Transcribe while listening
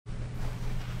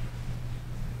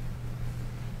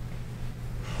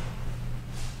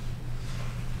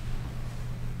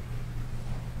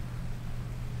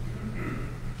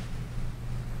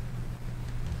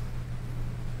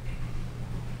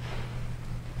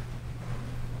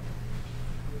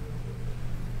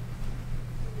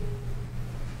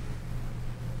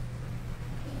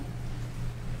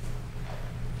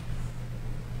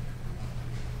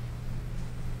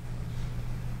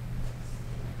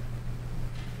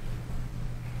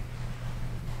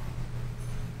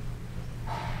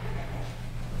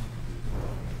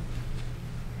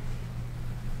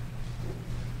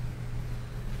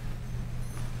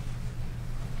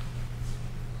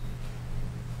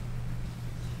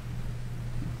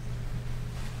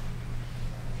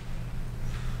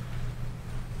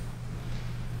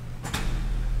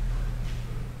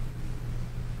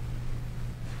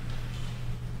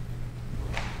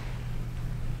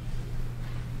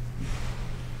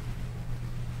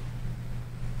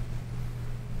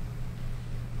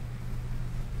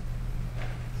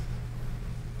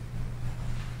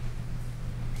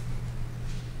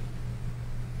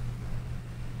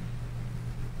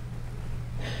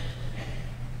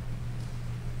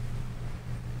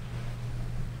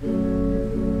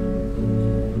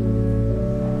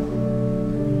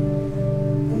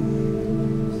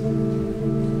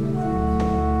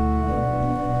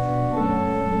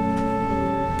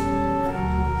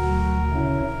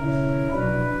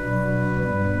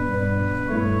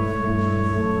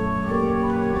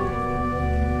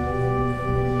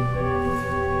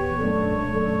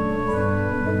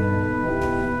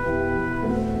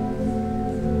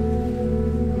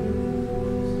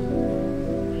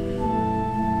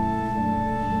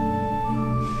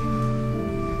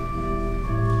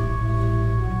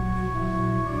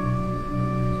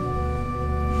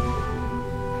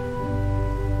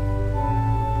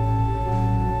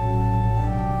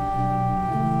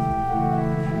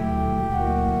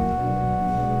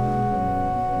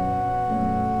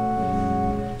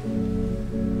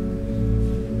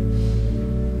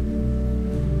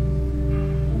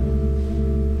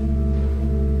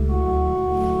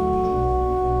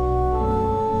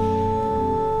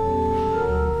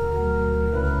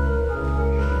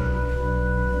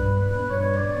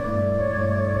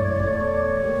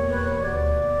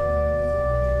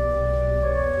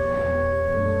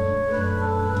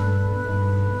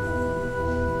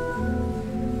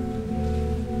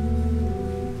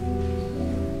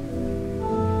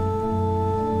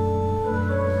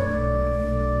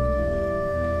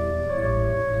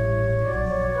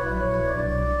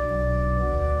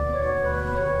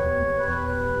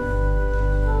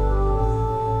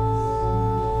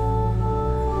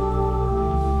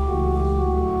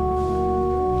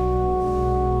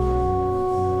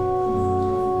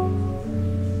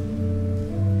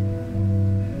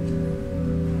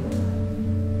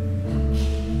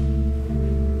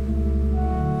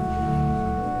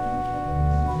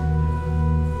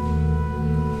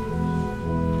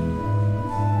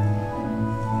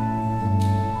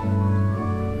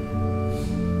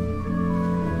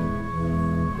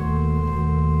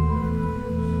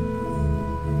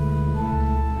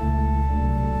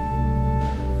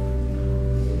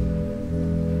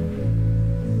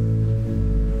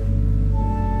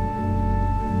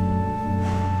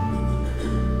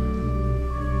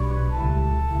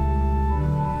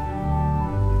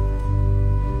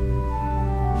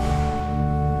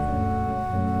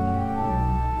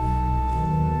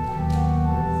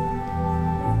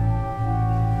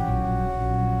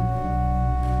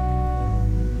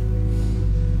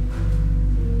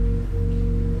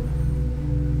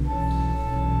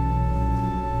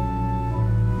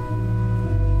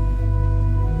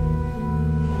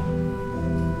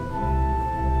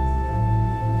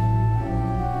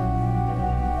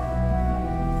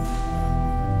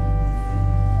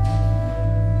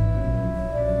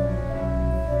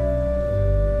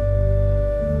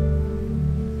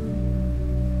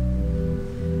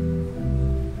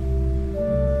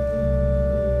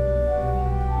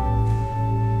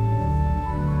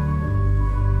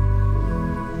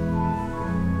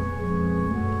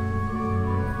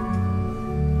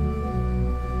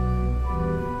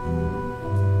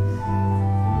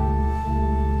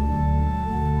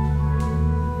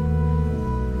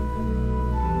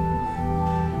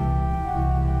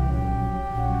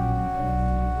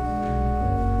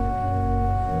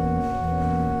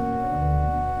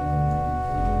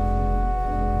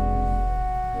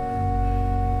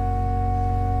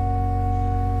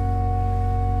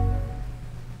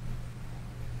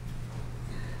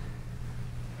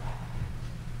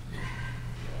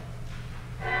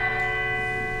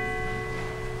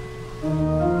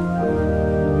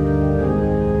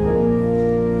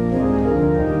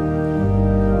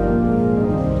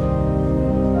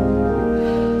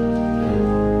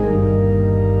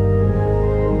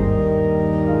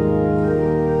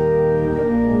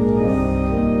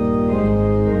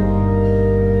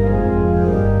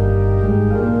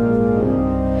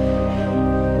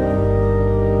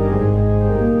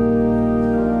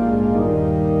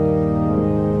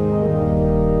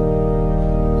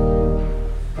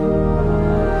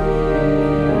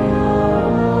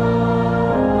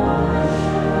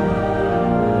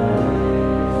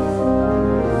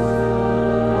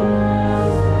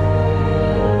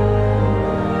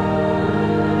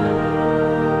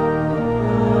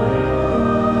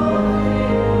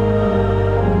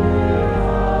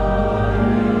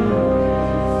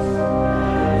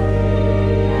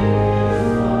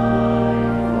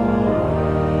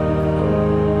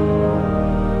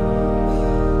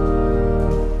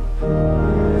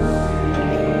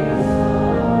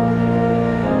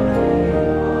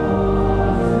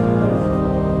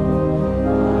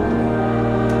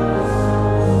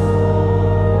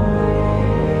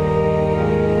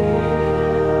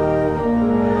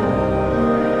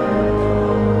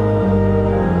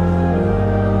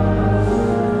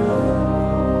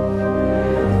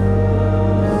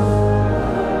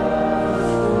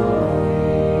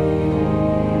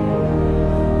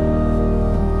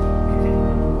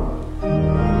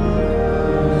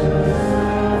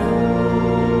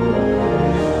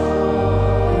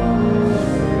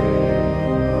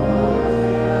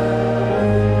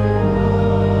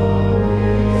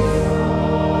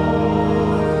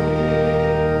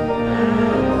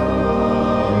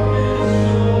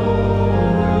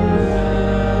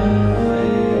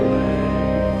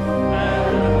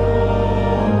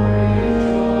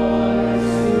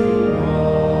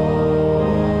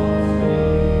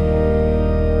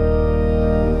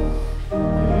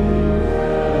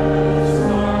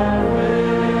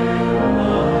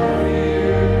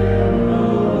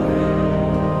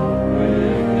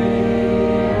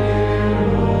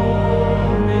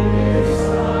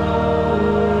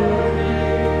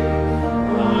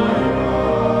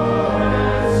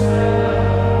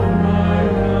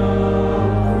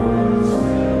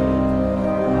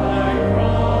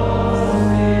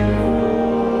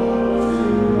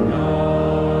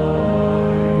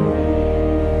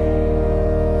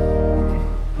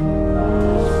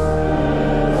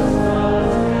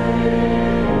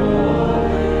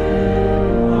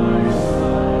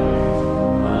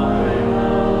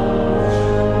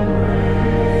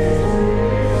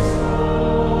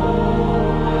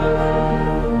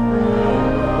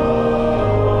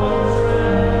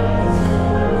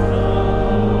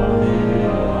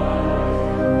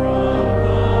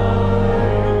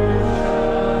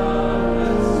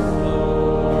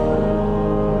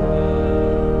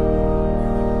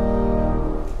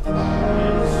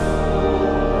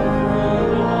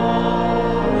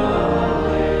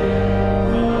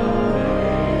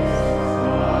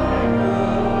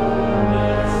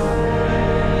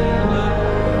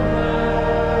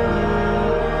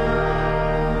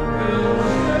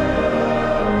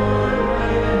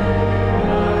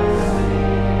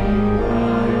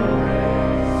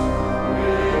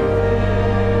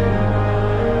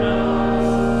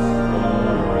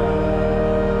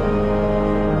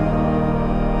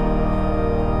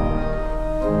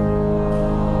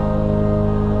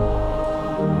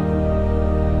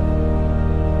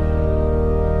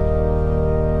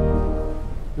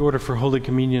for Holy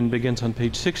Communion begins on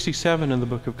page 67 in the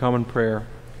Book of Common Prayer.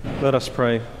 Let us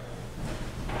pray.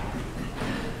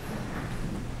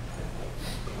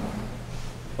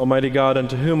 Almighty God,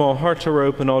 unto whom all hearts are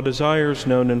open, all desires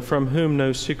known, and from whom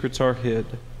no secrets are hid,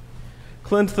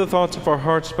 cleanse the thoughts of our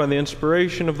hearts by the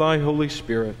inspiration of thy Holy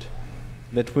Spirit,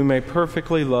 that we may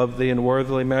perfectly love thee and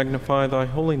worthily magnify thy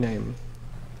holy name,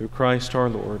 through Christ our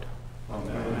Lord.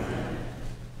 Amen.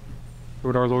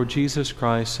 Lord, our Lord Jesus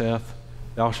Christ saith,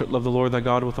 Thou shalt love the Lord thy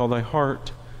God with all thy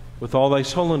heart, with all thy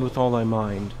soul, and with all thy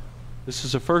mind. This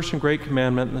is the first and great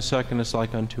commandment, and the second is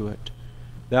like unto it.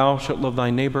 Thou shalt love thy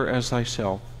neighbor as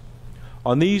thyself.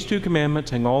 On these two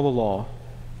commandments hang all the law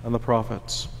and the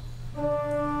prophets.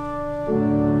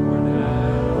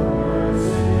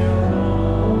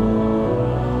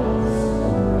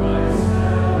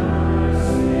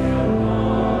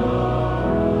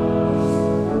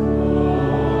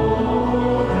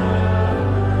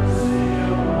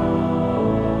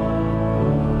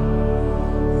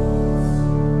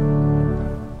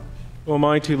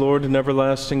 Almighty Lord and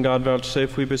everlasting God,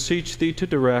 vouchsafe, we beseech thee, to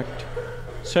direct,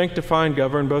 sanctify, and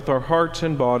govern both our hearts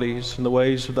and bodies in the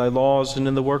ways of thy laws and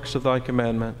in the works of thy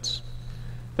commandments,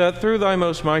 that through thy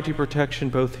most mighty protection,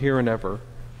 both here and ever,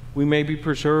 we may be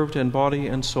preserved in body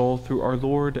and soul through our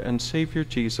Lord and Savior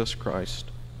Jesus Christ.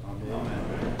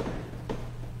 Amen.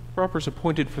 Propers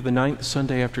appointed for the 9th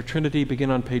Sunday after Trinity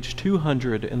begin on page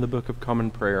 200 in the Book of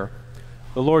Common Prayer.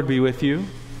 The Lord be with you.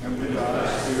 And with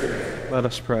thy spirit. Let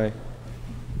us pray.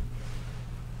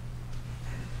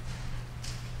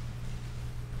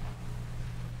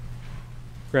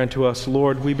 Grant to us,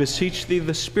 Lord, we beseech thee,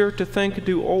 the Spirit to think and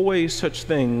do always such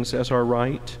things as are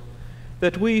right,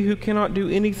 that we who cannot do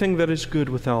anything that is good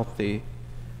without thee,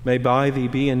 may by thee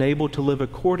be enabled to live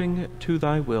according to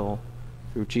thy will,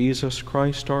 through Jesus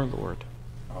Christ our Lord.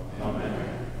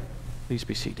 Amen. Please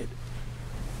be seated.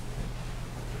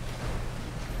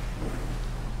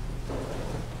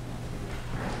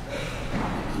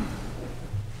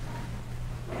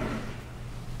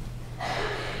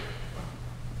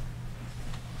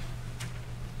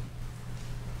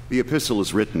 The epistle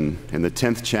is written in the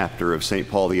 10th chapter of St.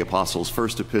 Paul the Apostle's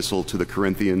first epistle to the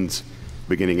Corinthians,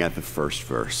 beginning at the first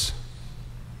verse.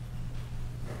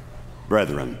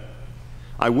 Brethren,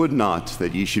 I would not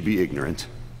that ye should be ignorant,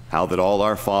 how that all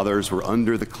our fathers were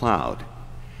under the cloud,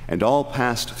 and all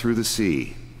passed through the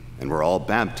sea, and were all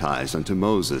baptized unto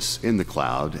Moses in the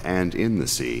cloud and in the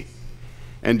sea,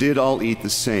 and did all eat the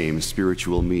same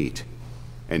spiritual meat,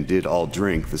 and did all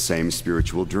drink the same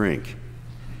spiritual drink.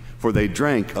 For they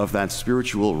drank of that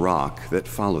spiritual rock that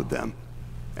followed them,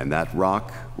 and that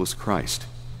rock was Christ.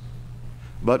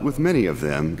 But with many of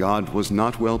them God was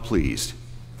not well pleased,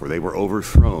 for they were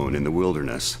overthrown in the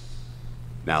wilderness.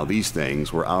 Now these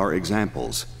things were our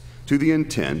examples, to the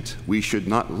intent we should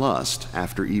not lust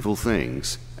after evil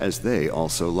things, as they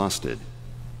also lusted.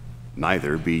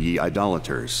 Neither be ye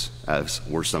idolaters, as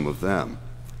were some of them.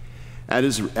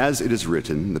 As it is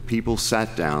written, the people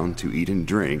sat down to eat and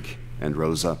drink, and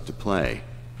rose up to play.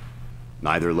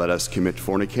 Neither let us commit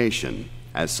fornication,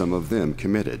 as some of them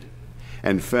committed,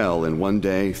 and fell in one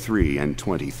day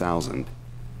 23,000.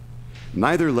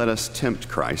 Neither let us tempt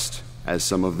Christ, as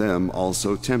some of them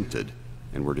also tempted,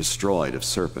 and were destroyed of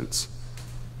serpents.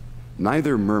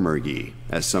 Neither murmur ye,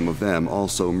 as some of them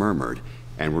also murmured,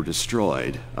 and were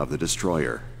destroyed of the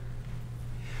destroyer.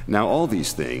 Now all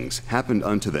these things happened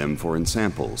unto them for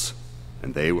ensamples,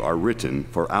 and they are written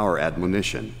for our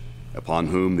admonition, upon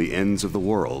whom the ends of the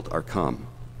world are come.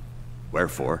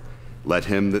 Wherefore, let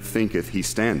him that thinketh he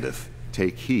standeth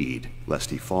take heed lest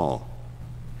he fall.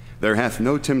 There hath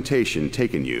no temptation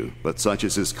taken you, but such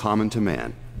as is common to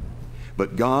man.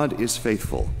 But God is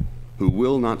faithful, who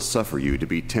will not suffer you to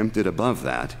be tempted above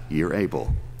that ye are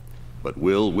able, but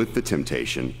will with the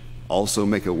temptation also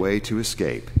make a way to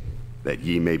escape, that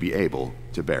ye may be able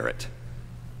to bear it.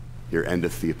 Here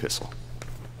endeth the epistle.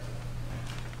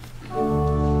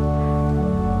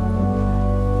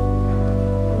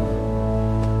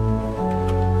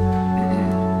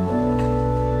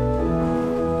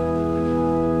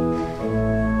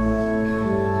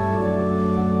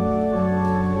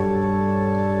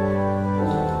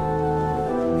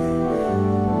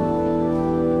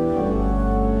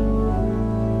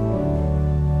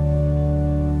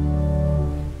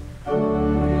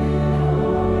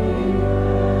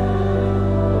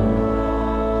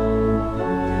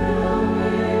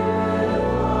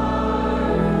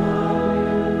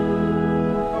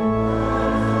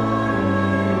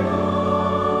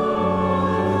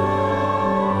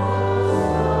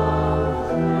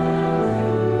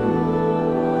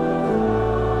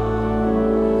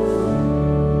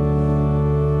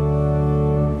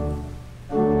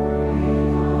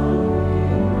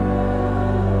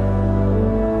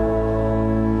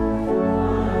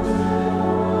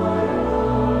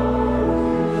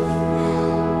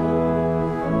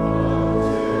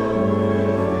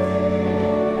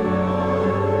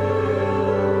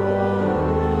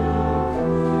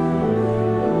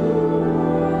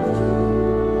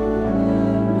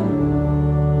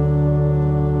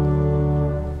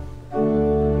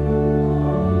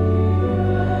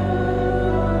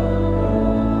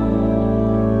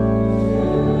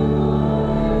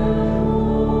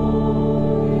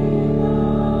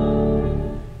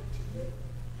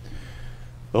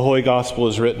 Holy Gospel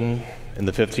is written in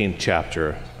the 15th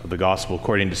chapter of the Gospel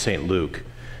according to St. Luke,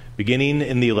 beginning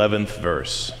in the 11th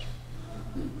verse.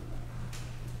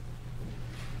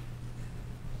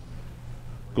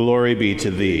 Glory be to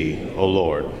thee, O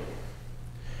Lord.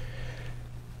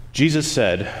 Jesus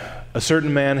said, "A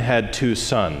certain man had 2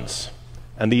 sons,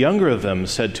 and the younger of them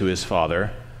said to his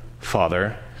father,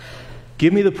 'Father,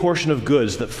 give me the portion of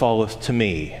goods that falleth to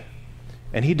me.'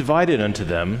 And he divided unto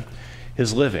them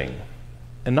his living.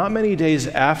 And not many days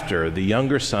after, the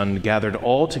younger son gathered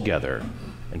all together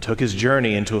and took his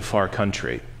journey into a far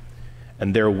country,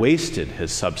 and there wasted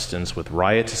his substance with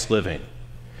riotous living.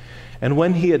 And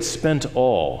when he had spent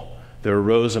all, there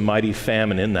arose a mighty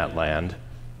famine in that land,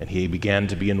 and he began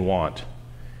to be in want.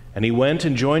 And he went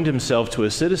and joined himself to a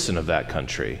citizen of that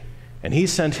country, and he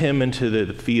sent him into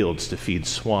the fields to feed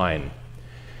swine.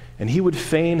 And he would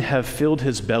fain have filled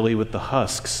his belly with the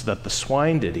husks that the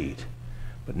swine did eat,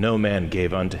 but no man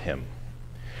gave unto him.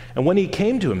 And when he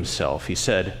came to himself, he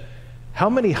said, How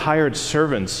many hired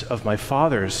servants of my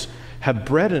father's have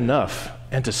bread enough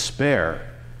and to spare,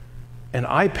 and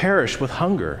I perish with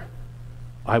hunger?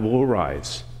 I will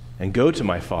arise and go to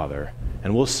my father,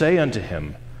 and will say unto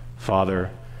him,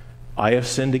 Father, I have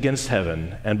sinned against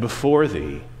heaven and before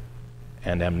thee,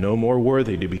 and am no more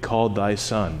worthy to be called thy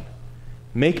son.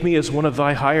 Make me as one of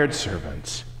thy hired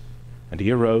servants. And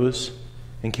he arose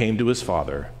and came to his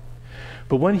father.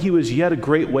 But when he was yet a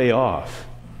great way off,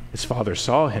 his father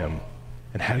saw him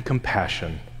and had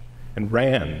compassion, and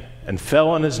ran and fell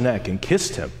on his neck and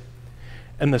kissed him.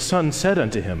 And the son said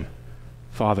unto him,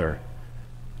 Father,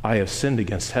 I have sinned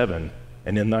against heaven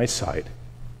and in thy sight,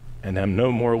 and am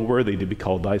no more worthy to be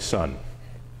called thy son.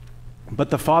 But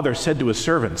the father said to his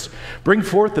servants, Bring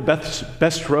forth the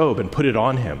best robe and put it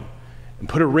on him, and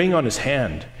put a ring on his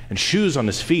hand and shoes on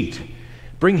his feet.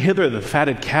 Bring hither the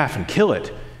fatted calf and kill it,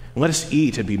 and let us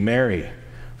eat and be merry.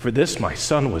 For this my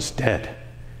son was dead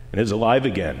and is alive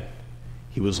again.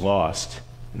 He was lost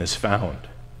and is found.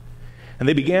 And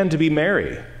they began to be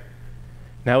merry.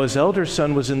 Now his elder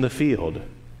son was in the field,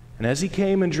 and as he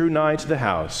came and drew nigh to the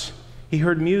house, he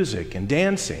heard music and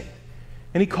dancing.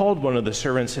 And he called one of the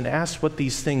servants and asked what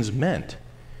these things meant.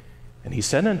 And he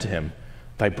said unto him,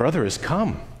 Thy brother is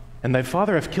come, and thy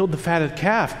father hath killed the fatted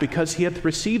calf, because he hath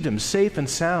received him safe and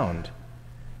sound.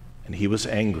 And he was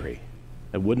angry,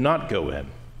 and would not go in.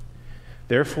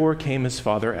 Therefore came his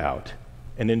father out,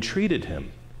 and entreated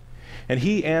him. And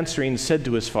he answering said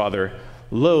to his father,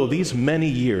 Lo, these many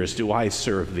years do I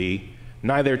serve thee,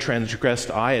 neither transgressed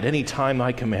I at any time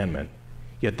thy commandment.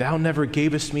 Yet thou never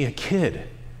gavest me a kid,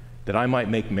 that I might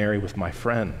make merry with my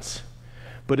friends.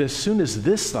 But as soon as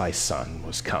this thy son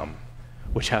was come,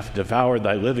 which hath devoured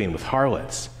thy living with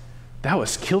harlots, thou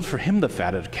hast killed for him the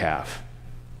fatted calf.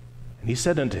 And he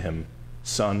said unto him,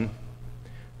 Son,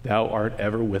 thou art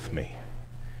ever with me,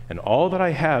 and all that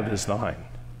I have is thine.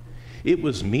 It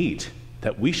was meet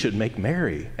that we should make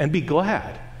merry and be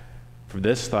glad. For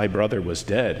this thy brother was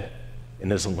dead,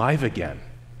 and is alive again,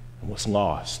 and was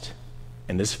lost,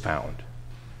 and is found.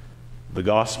 The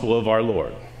Gospel of our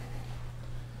Lord.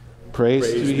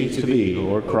 Praise be to thee,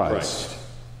 Lord Christ.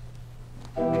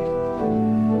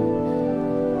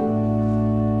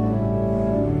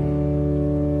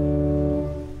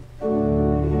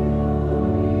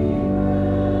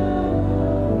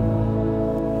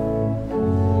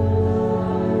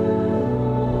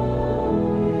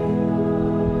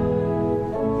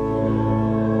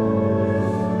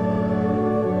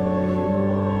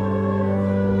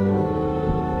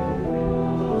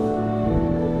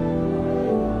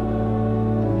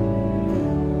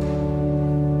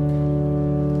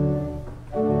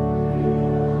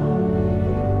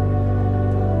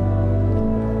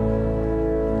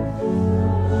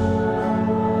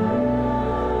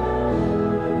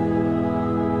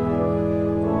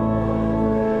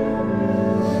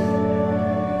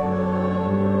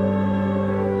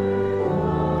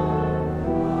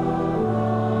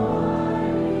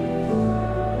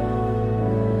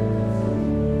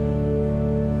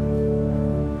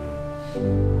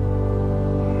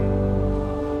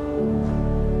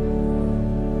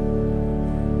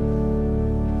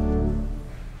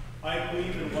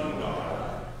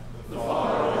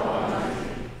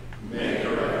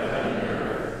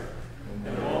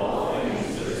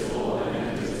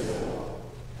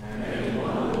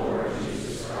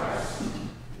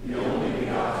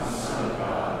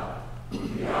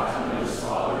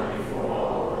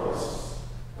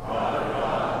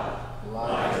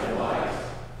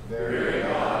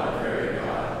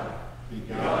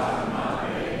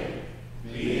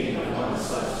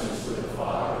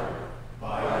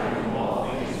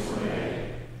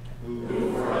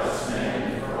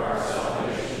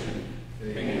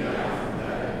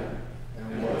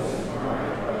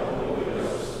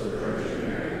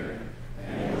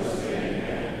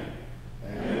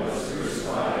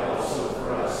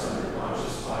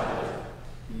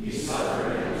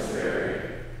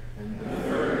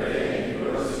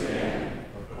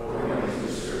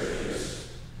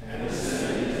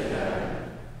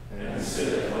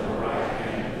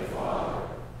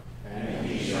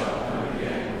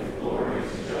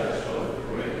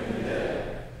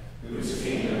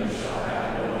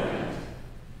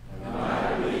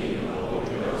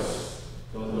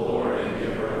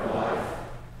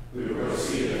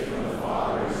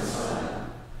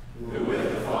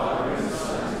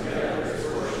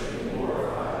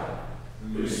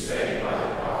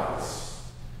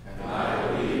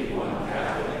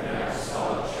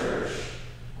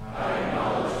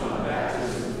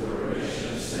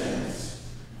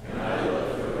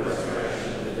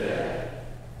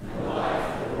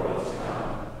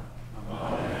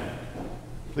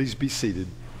 Please be seated.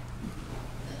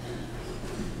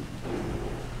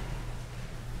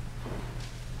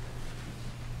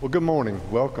 Well, good morning.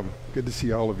 Welcome. Good to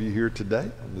see all of you here today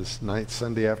on this ninth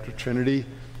Sunday after Trinity.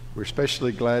 We're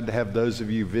especially glad to have those of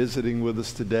you visiting with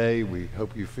us today. We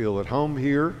hope you feel at home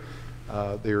here.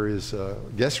 There is a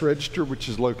guest register, which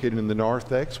is located in the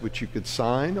narthex, which you could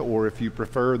sign, or if you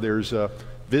prefer, there's a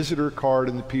visitor card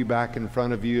in the pew back in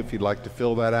front of you. If you'd like to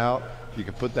fill that out, you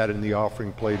can put that in the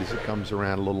offering plate as it comes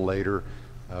around a little later.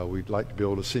 We'd like to be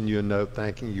able to send you a note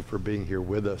thanking you for being here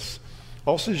with us.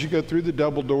 Also, as you go through the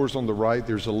double doors on the right,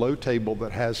 there's a low table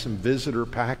that has some visitor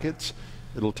packets.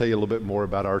 It'll tell you a little bit more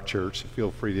about our church, so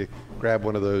feel free to grab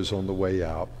one of those on the way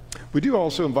out. We do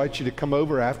also invite you to come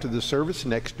over after the service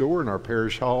next door in our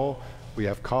parish hall. We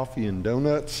have coffee and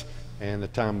donuts and a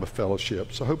time of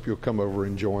fellowship, so I hope you'll come over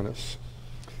and join us.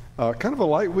 Kind of a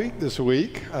light week this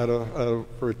week for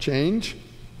a change.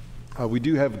 We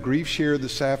do have grief share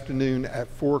this afternoon at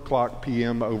 4 o'clock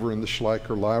p.m. over in the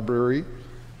Schleicher Library.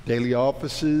 Daily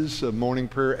offices, morning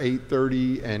prayer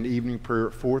 8:30 and evening prayer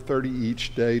at 4:30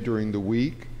 each day during the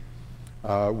week.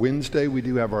 Wednesday we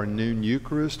do have our noon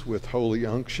Eucharist with Holy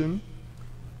Unction.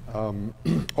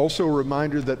 Also a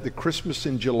reminder that the Christmas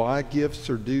in July gifts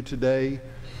are due today,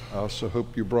 so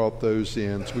hope you brought those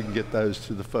in so we can get those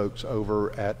to the folks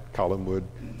over at Collinwood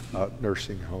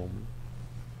Nursing Home.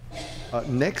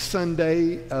 Next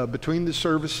Sunday, between the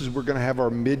services, we're going to have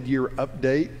our mid-year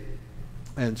update.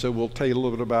 And so we'll tell you a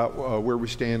little bit about where we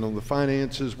stand on the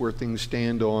finances, where things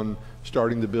stand on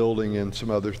starting the building, and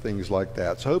some other things like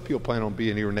that. So I hope you'll plan on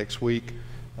being here next week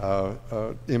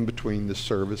in between the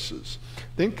services.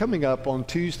 Then coming up on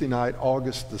Tuesday night,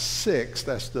 August the 6th,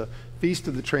 that's the Feast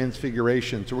of the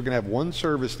Transfiguration. So we're going to have one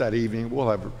service that evening. We'll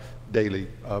have a daily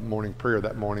morning prayer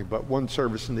that morning, but one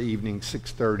service in the evening,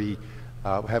 6:30.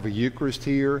 We'll have a Eucharist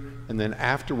here, and then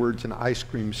afterwards an ice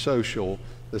cream social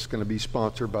that's going to be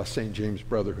sponsored by St. James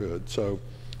Brotherhood. So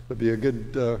it'll be a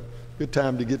good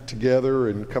time to get together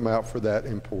and come out for that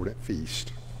important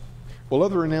feast. Well,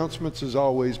 other announcements, as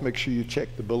always, make sure you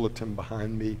check the bulletin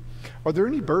behind me. Are there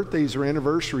any birthdays or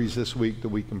anniversaries this week that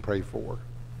we can pray for?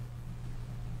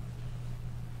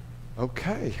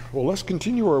 Okay, well, let's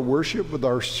continue our worship with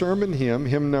our sermon hymn,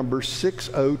 hymn number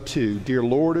 602, Dear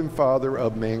Lord and Father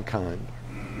of Mankind.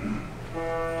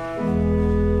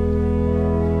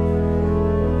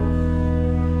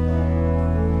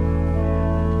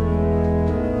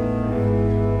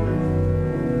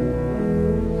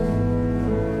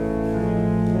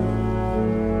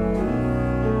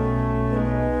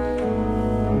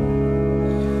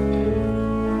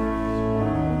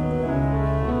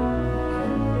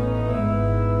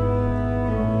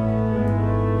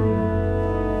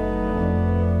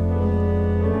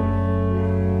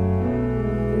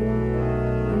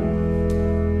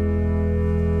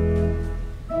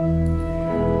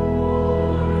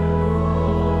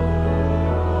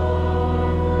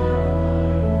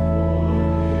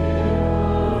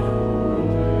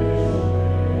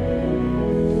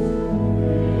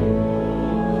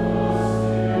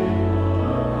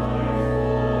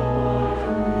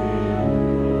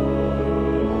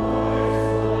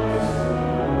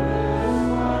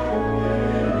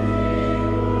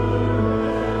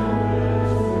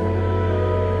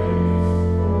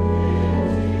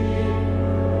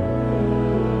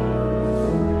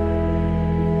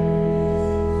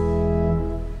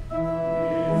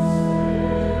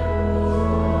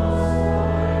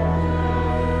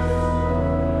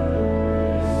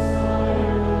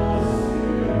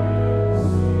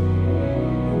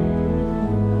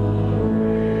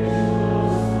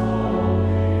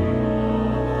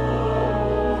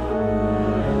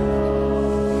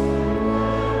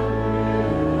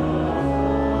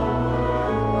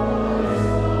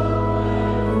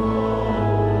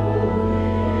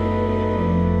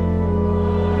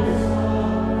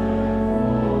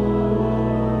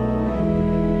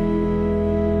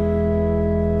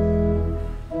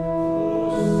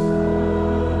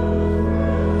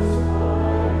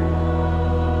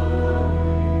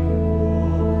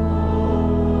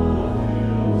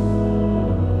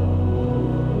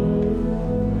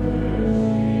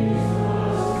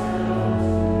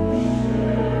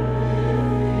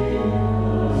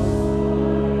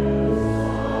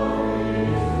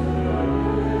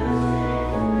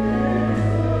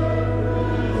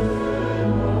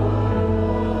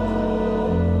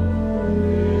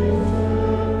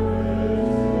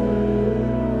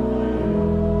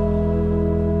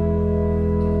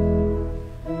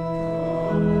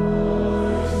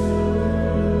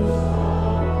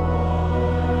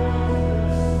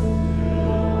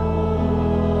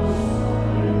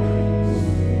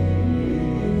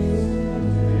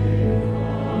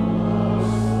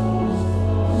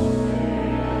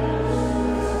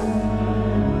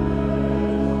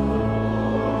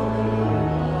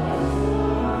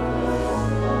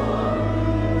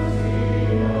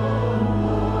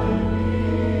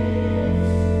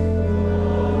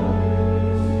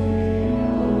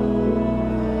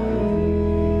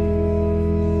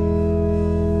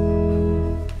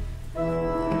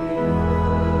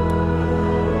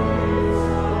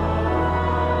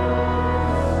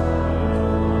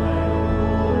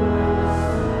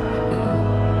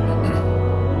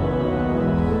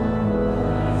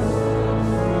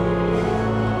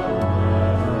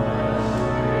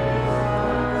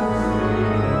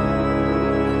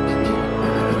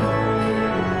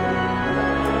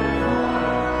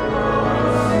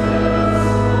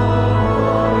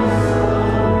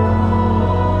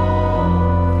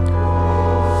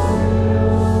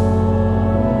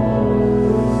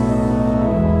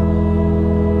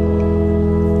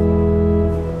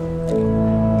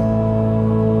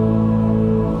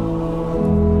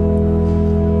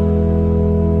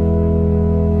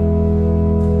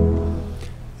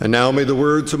 And now may the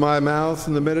words of my mouth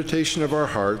and the meditation of our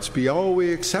hearts be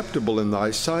always acceptable in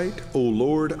thy sight, O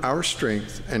Lord, our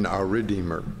strength and our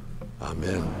Redeemer.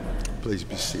 Amen. Please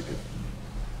be seated.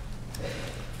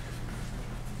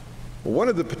 One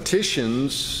of the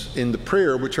petitions in the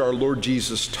prayer which our Lord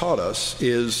Jesus taught us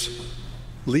is,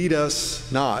 lead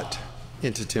us not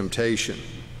into temptation.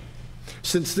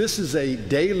 Since this is a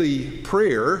daily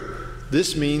prayer,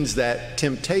 this means that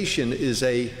temptation is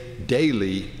a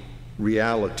daily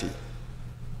reality.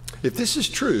 If this is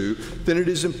true, then it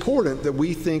is important that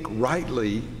we think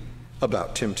rightly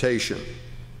about temptation.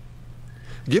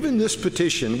 Given this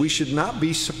petition, we should not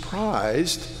be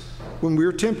surprised when we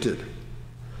are tempted,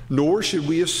 nor should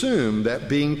we assume that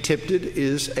being tempted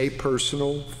is a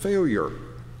personal failure.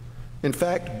 In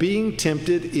fact, being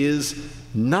tempted is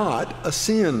not a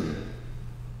sin.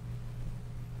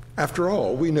 After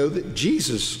all, we know that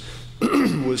Jesus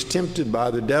was tempted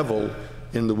by the devil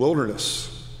in the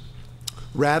wilderness.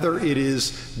 Rather, it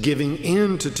is giving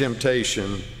in to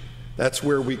temptation. That's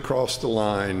where we cross the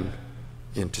line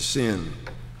into sin.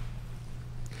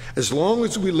 As long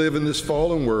as we live in this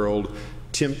fallen world,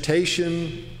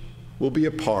 temptation will be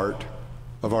a part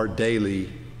of our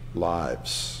daily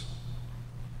lives.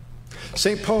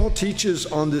 St. Paul teaches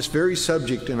on this very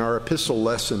subject in our epistle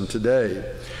lesson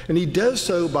today, and he does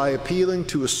so by appealing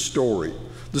to a story,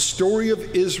 the story of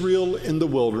Israel in the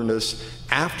wilderness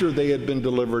after they had been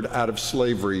delivered out of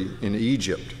slavery in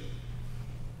Egypt.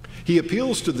 He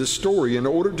appeals to this story in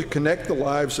order to connect the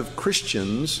lives of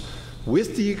Christians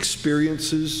with the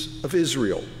experiences of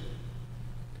Israel.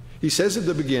 He says at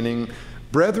the beginning,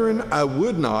 "Brethren, I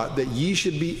would not that ye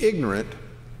should be ignorant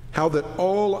how that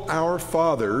all our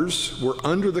fathers were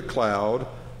under the cloud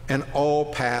and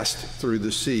all passed through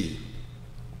the sea."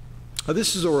 Now,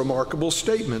 this is a remarkable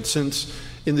statement, since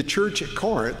in the church at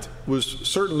Corinth was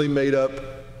certainly made up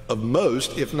of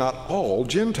most, if not all,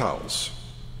 Gentiles.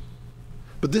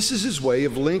 But this is his way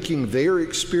of linking their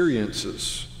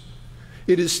experiences.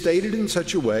 It is stated in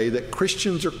such a way that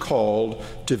Christians are called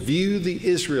to view the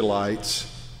Israelites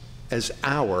as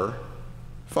our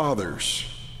fathers.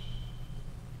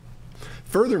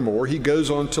 Furthermore, he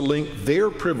goes on to link their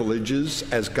privileges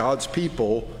as God's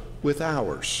people with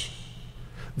ours.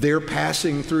 Their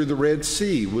passing through the Red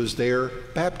Sea was their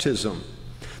baptism.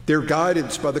 Their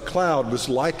guidance by the cloud was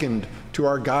likened to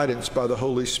our guidance by the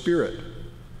Holy Spirit.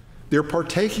 Their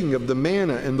partaking of the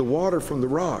manna and the water from the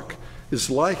rock is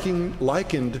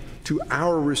likened to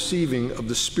our receiving of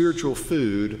the spiritual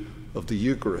food of the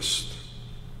Eucharist.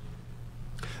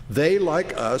 They,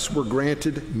 like us, were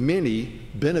granted many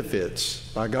benefits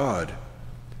by God.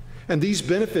 And these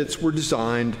benefits were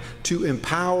designed to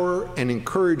empower and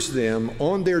encourage them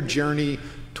on their journey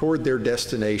toward their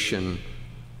destination,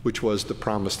 which was the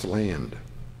promised land.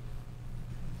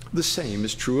 The same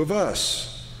is true of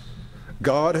us.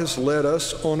 God has led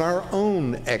us on our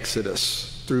own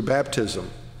exodus through baptism.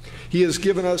 He has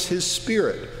given us His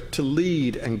Spirit to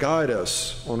lead and guide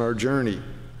us on our journey.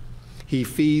 He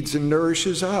feeds and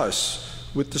nourishes us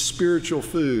with the spiritual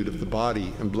food of the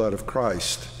body and blood of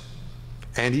Christ.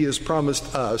 And He has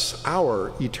promised us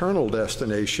our eternal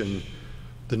destination,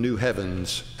 the new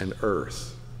heavens and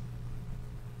earth.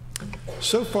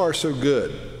 So far, so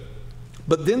good.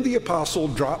 But then the apostle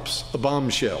drops a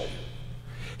bombshell.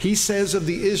 He says of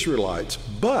the Israelites,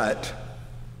 "But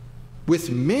with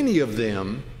many of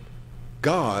them,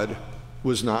 God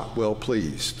was not well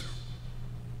pleased."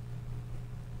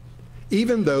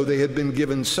 Even though they had been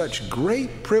given such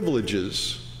great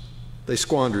privileges, they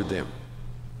squandered them.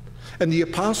 And the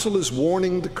apostle is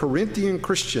warning the Corinthian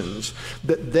Christians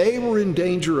that they were in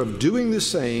danger of doing the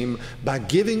same by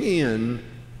giving in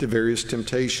to various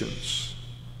temptations.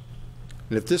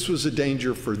 And if this was a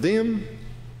danger for them,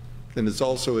 then it's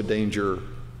also a danger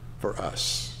for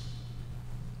us.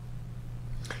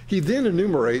 He then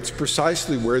enumerates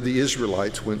precisely where the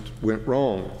Israelites went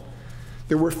wrong.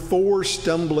 There were 4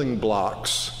 stumbling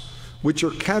blocks, which are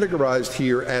categorized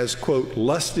here as, quote,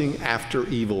 lusting after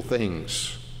evil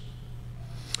things.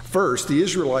 First, the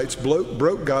Israelites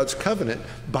broke God's covenant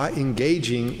by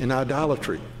engaging in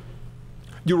idolatry.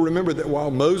 You'll remember that while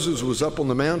Moses was up on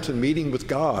the mountain meeting with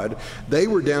God, they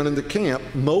were down in the camp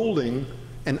molding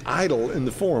an idol in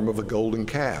the form of a golden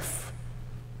calf.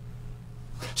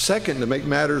 Second, to make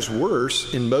matters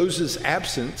worse, in Moses'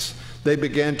 absence, they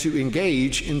began to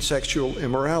engage in sexual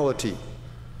immorality.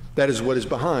 That is what is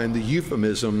behind the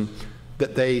euphemism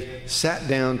that they sat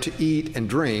down to eat and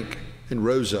drink and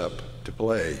rose up to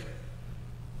play.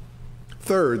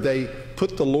 Third, they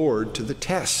put the Lord to the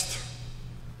test.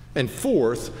 And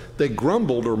fourth, they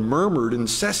grumbled or murmured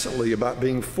incessantly about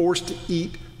being forced to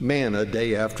eat manna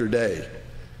day after day.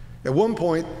 At one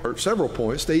point, or several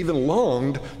points, they even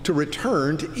longed to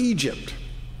return to Egypt.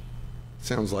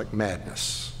 Sounds like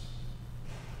madness.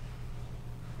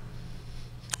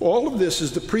 All of this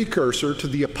is the precursor to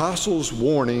the apostles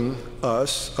warning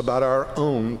us about our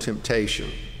own temptation.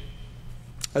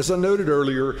 As I noted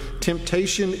earlier,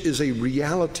 temptation is a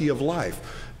reality of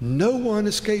life. No one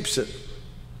escapes it.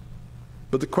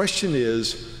 But the question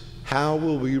is, how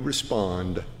will we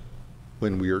respond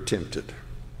when we are tempted?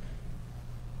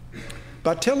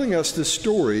 By telling us this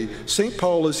story, St.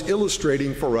 Paul is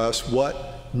illustrating for us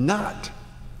what not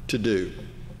to do.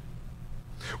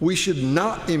 We should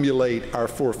not emulate our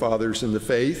forefathers in the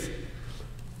faith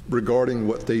regarding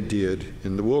what they did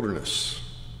in the wilderness.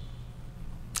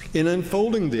 In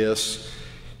unfolding this,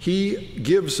 he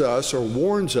gives us or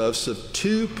warns us of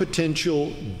two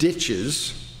potential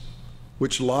ditches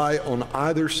which lie on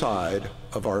either side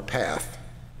of our path.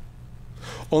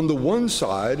 On the one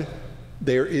side,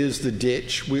 there is the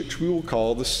ditch which we will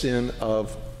call the sin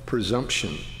of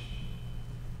presumption.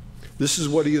 This is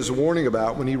what he is warning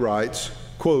about when he writes,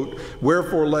 quote,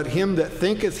 "Wherefore let him that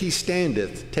thinketh he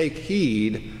standeth take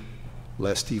heed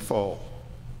lest he fall."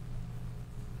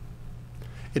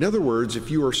 In other words,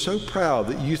 if you are so proud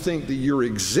that you think that you're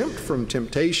exempt from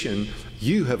temptation,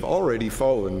 you have already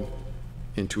fallen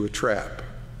into a trap.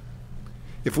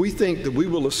 If we think that we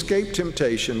will escape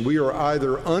temptation, we are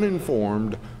either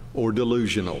uninformed or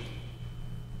delusional.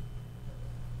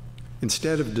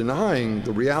 Instead of denying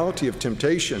the reality of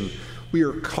temptation, we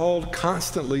are called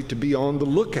constantly to be on the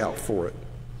lookout for it.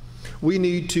 We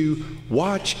need to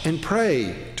watch and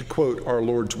pray, to quote our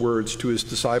Lord's words to his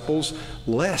disciples,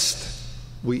 lest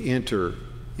we enter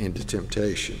into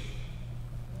temptation.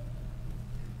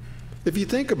 If you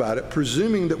think about it,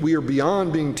 presuming that we are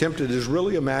beyond being tempted is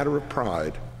really a matter of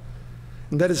pride.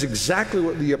 And that is exactly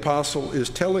what the apostle is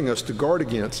telling us to guard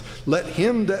against. Let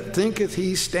him that thinketh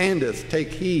he standeth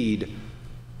take heed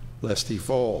lest he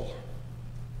fall.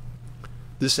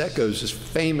 This echoes this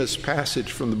famous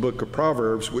passage from the book of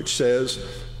Proverbs, which says,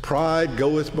 "Pride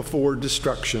goeth before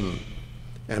destruction,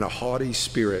 and a haughty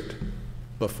spirit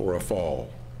before a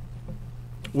fall."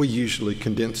 We usually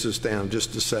condense this down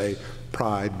just to say,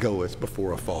 "Pride goeth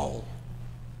before a fall."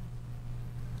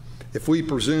 If we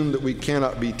presume that we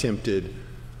cannot be tempted,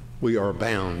 we are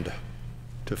bound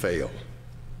to fail.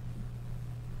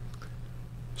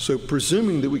 So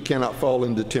presuming that we cannot fall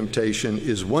into temptation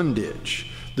is one ditch.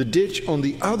 The ditch on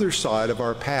the other side of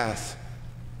our path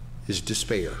is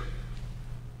despair.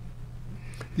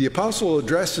 The apostle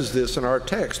addresses this in our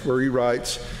text where he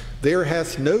writes, "There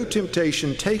hath no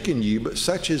temptation taken you but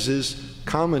such as is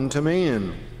common to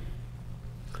man.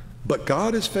 But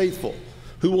God is faithful,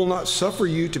 who will not suffer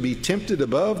you to be tempted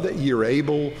above that ye are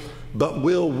able, but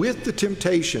will with the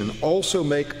temptation also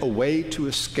make a way to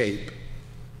escape,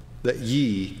 that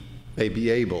ye may be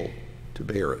able to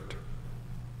bear it."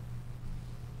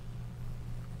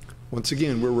 Once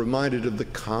again, we're reminded of the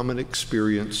common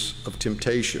experience of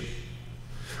temptation.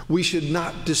 We should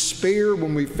not despair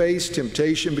when we face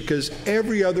temptation because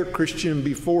every other Christian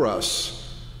before us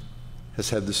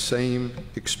has had the same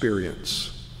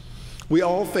experience. We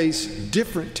all face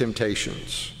different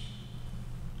temptations,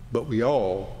 but we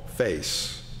all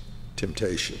face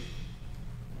temptation.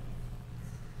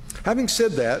 Having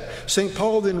said that, St.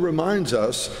 Paul then reminds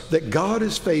us that God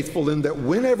is faithful and that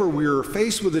whenever we are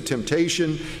faced with a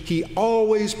temptation, he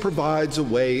always provides a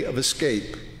way of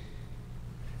escape.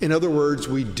 In other words,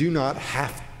 we do not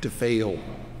have to fail.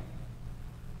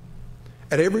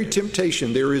 At every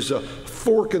temptation, there is a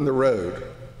fork in the road.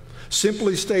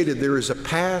 Simply stated, there is a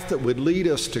path that would lead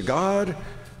us to God,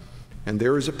 and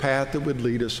there is a path that would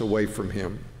lead us away from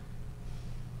him.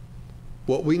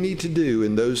 What we need to do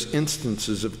in those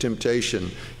instances of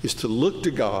temptation is to look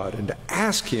to God and to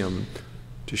ask him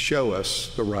to show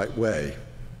us the right way.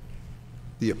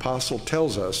 The apostle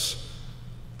tells us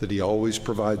that he always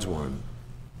provides one.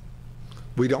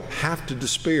 We don't have to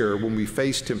despair when we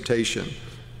face temptation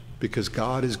because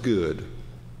God is good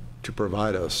to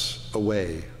provide us a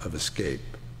way of escape.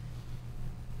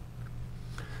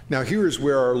 Now, here is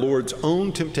where our Lord's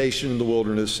own temptation in the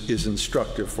wilderness is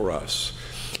instructive for us.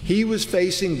 He was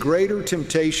facing greater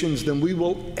temptations than we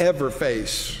will ever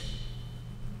face.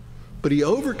 But he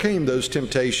overcame those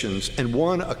temptations and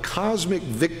won a cosmic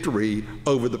victory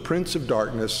over the prince of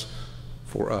darkness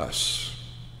for us.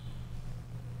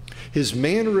 His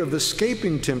manner of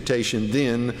escaping temptation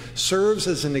then serves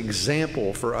as an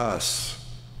example for us.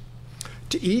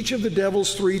 To each of the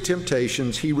devil's three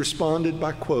temptations, he responded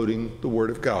by quoting the Word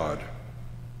of God.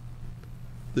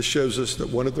 This shows us that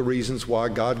one of the reasons why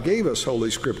God gave us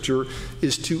Holy Scripture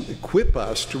is to equip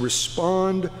us to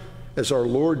respond as our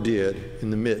Lord did in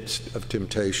the midst of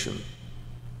temptation.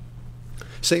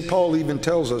 St. Paul even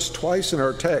tells us twice in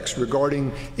our text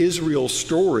regarding Israel's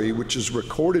story, which is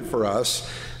recorded for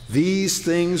us, these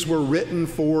things were written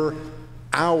for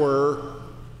our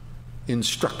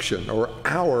instruction or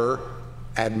our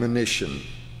admonition.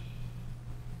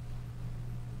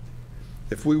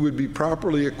 If we would be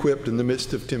properly equipped in the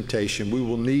midst of temptation, we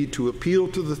will need to appeal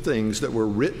to the things that were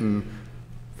written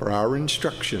for our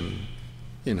instruction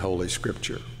in Holy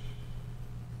Scripture.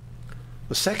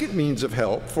 The second means of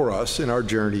help for us in our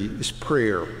journey is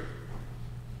prayer.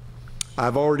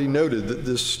 I've already noted that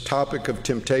this topic of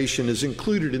temptation is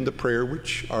included in the prayer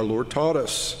which our Lord taught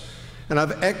us. And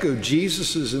I've echoed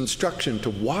Jesus' instruction to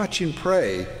watch and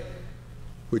pray,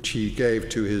 which he gave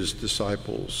to his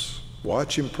disciples.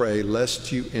 Watch and pray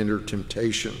lest you enter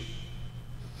temptation.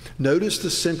 Notice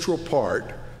the central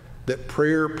part that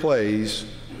prayer plays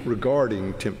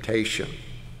regarding temptation.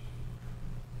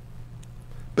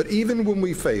 But even when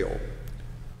we fail,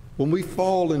 when we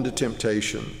fall into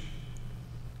temptation,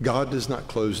 God does not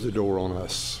close the door on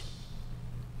us.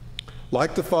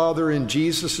 Like the Father in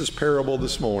Jesus' parable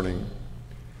this morning,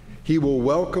 he will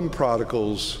welcome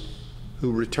prodigals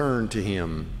who return to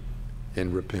him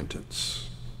in repentance.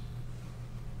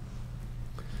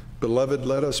 Beloved,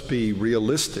 let us be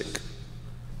realistic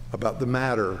about the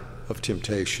matter of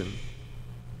temptation.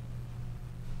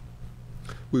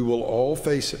 We will all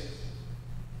face it.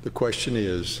 The question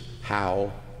is,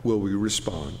 how will we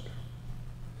respond?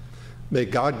 May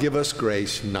God give us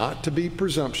grace not to be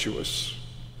presumptuous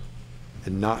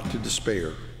and not to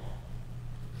despair.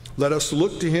 Let us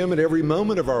look to him at every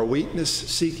moment of our weakness,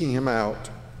 seeking him out.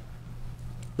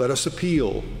 Let us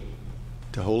appeal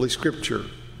to Holy Scripture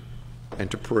and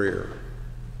to prayer.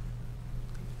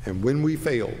 And when we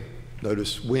fail,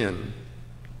 notice when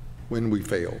we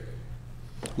fail,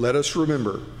 let us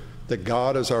remember that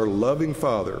God is our loving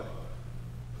Father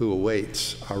who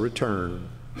awaits our return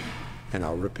and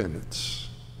our repentance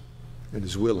and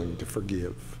is willing to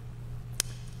forgive.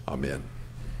 Amen.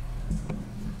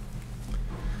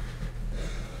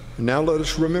 And now let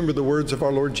us remember the words of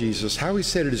our Lord Jesus, how he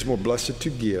said it is more blessed to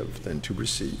give than to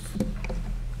receive.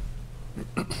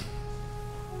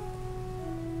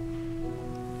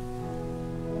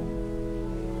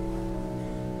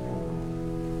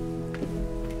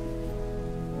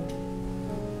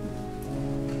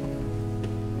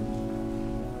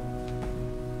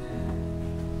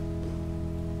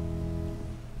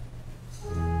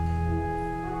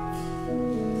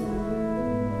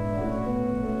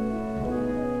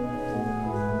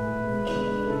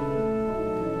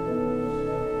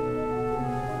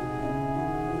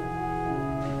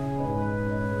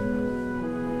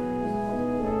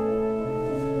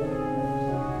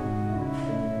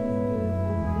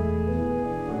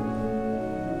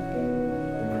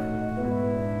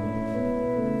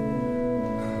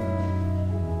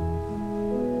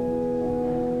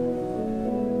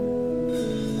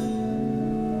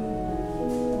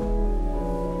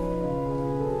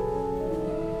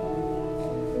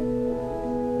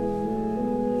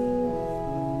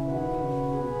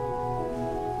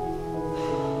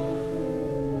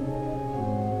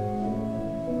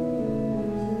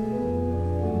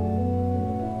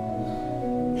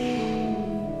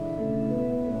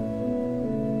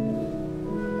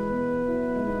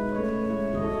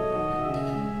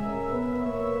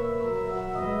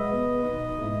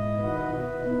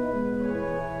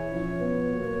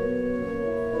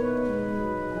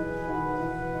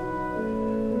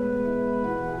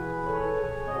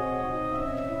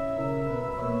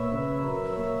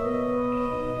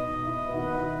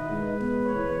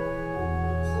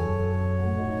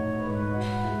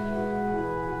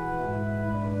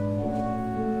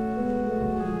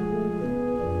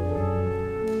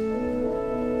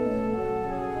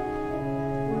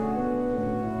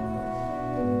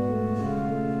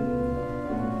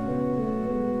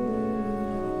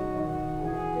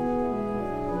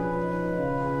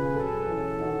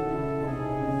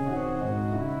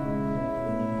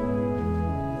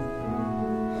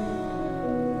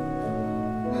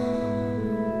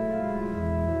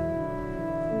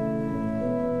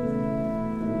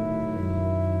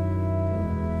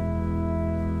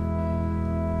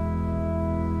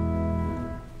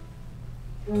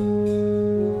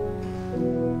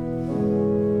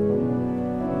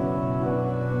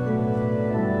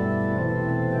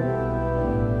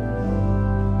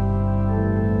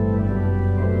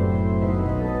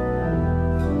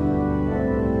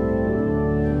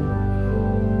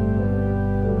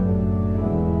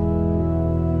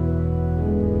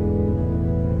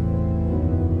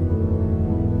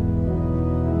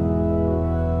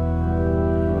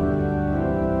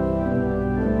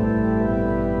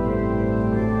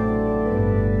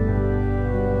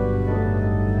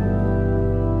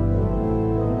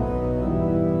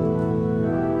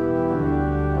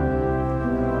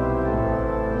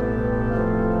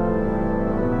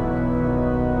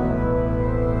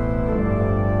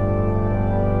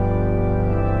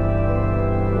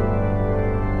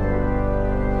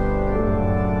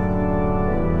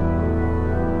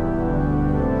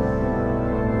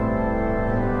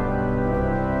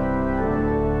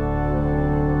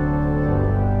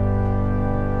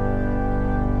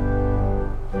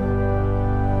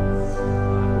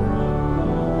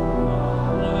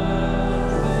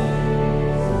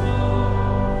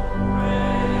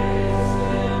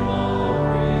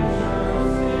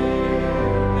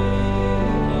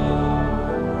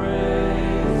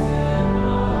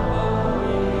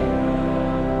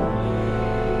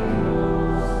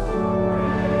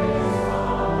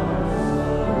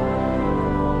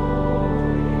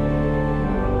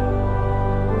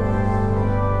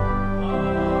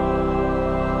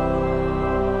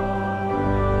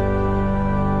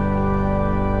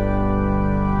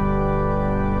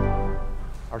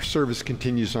 Our service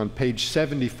continues on page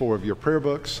 74 of your prayer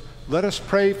books. Let us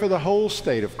pray for the whole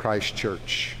state of Christ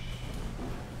Church.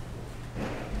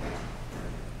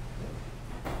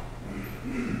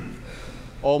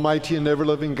 Almighty and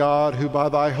ever-living God, who by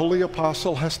thy holy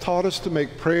apostle hast taught us to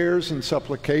make prayers and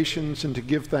supplications and to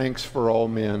give thanks for all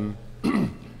men,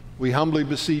 we humbly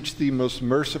beseech thee most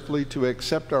mercifully to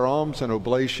accept our alms and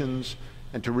oblations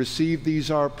and to receive these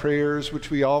our prayers which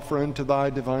we offer unto thy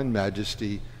divine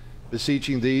majesty,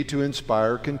 beseeching thee to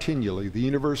inspire continually the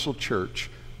universal church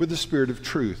with the spirit of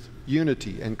truth,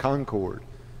 unity, and concord,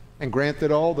 and grant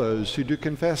that all those who do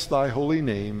confess thy holy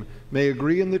name may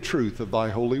agree in the truth of thy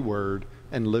holy word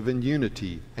and live in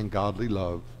unity and godly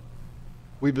love.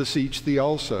 We beseech thee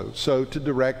also so to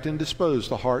direct and dispose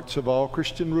the hearts of all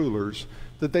Christian rulers,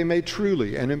 that they may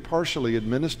truly and impartially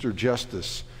administer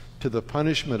justice to the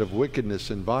punishment of wickedness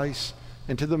and vice,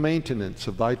 and to the maintenance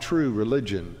of thy true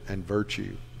religion and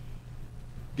virtue.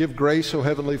 Give grace, O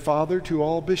Heavenly Father, to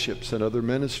all bishops and other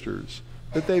ministers,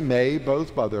 that they may,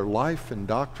 both by their life and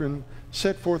doctrine,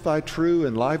 set forth thy true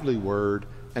and lively word,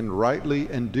 and rightly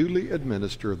and duly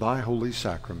administer thy holy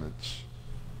sacraments.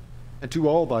 And to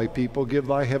all thy people give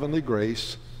thy heavenly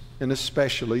grace, and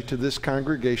especially to this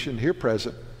congregation here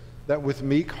present, that with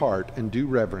meek heart and due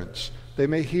reverence they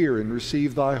may hear and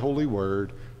receive thy holy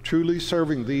word, truly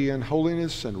serving thee in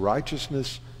holiness and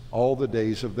righteousness all the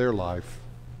days of their life.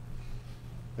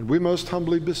 And we most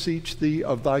humbly beseech thee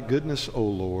of thy goodness, O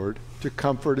Lord, to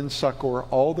comfort and succor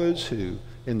all those who,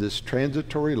 in this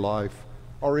transitory life,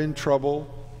 are in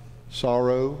trouble,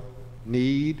 sorrow,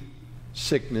 need,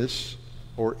 sickness,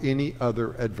 or any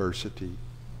other adversity.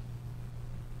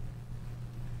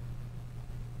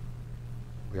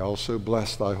 We also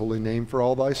bless thy holy name for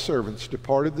all thy servants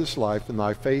departed this life in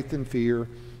thy faith and fear,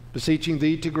 beseeching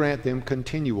thee to grant them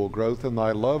continual growth in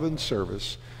thy love and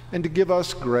service, and to give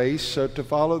us grace so to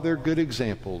follow their good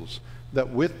examples, that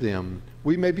with them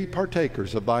we may be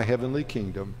partakers of thy heavenly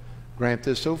kingdom. Grant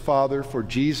this, O Father, for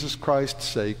Jesus Christ's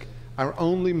sake, our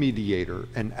only mediator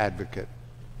and advocate.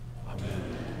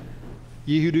 Amen.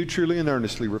 Ye who do truly and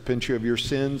earnestly repent you of your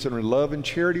sins and are in love and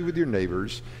charity with your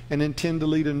neighbors, and intend to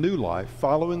lead a new life,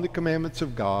 following the commandments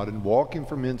of God and walking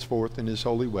from henceforth in his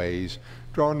holy ways,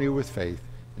 draw near with faith,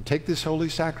 and take this holy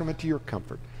sacrament to your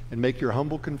comfort, and make your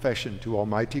humble confession to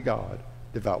Almighty God,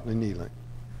 devoutly kneeling.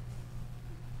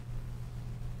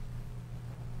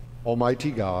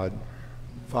 Almighty God,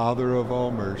 Father of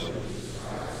all mercies,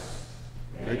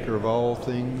 Maker of all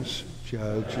things,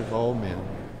 Judge of all men,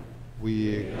 we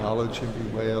acknowledge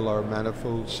and bewail our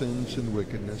manifold sins and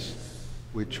wickedness,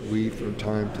 which we from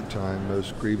time to time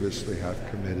most grievously have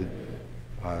committed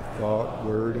by thought,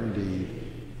 word, and deed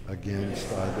against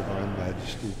thy divine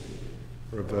majesty,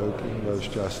 provoking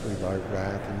most justly thy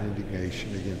wrath and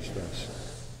indignation against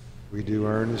us. We do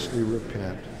earnestly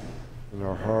repent and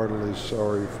are heartily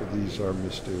sorry for these our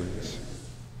misdoings.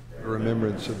 The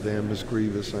remembrance of them is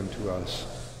grievous unto us.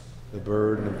 The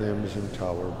burden of them is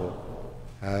intolerable.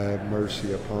 Have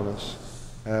mercy upon us.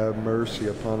 Have mercy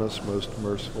upon us, most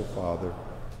merciful Father.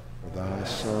 For thy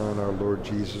Son, our Lord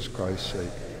Jesus Christ's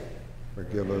sake,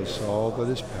 forgive us all that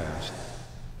is past,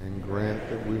 and grant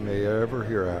that we may ever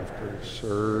hereafter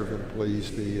serve and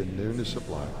please thee in newness of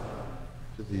life,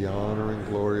 to the honor and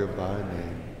glory of thy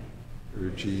name,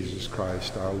 through Jesus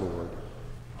Christ our Lord.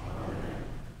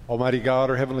 Almighty God,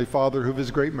 our Heavenly Father, who of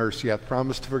his great mercy hath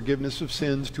promised forgiveness of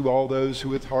sins to all those who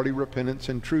with hearty repentance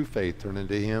and true faith turn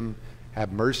unto him,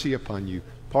 have mercy upon you,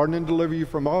 pardon and deliver you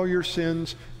from all your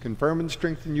sins, confirm and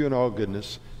strengthen you in all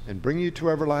goodness, and bring you to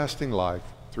everlasting life,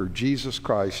 through Jesus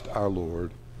Christ our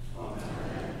Lord. Amen.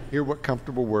 Hear what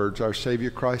comfortable words our Savior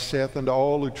Christ saith unto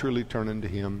all who truly turn unto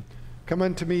him. Come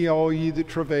unto me, all ye that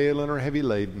travail and are heavy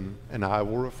laden, and I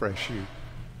will refresh you.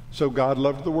 So God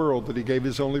loved the world that he gave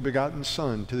his only begotten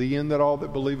Son, to the end that all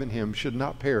that believe in him should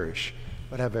not perish,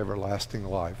 but have everlasting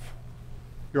life.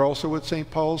 Hear also what St.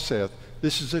 Paul saith,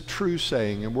 this is a true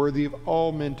saying and worthy of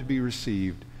all men to be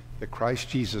received, that Christ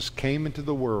Jesus came into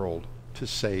the world to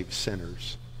save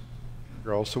sinners.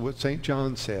 Hear also what St.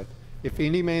 John saith, if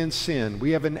any man sin,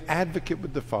 we have an advocate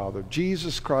with the Father,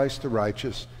 Jesus Christ the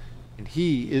righteous, and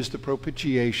he is the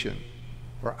propitiation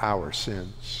for our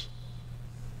sins.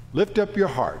 Lift up your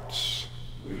hearts.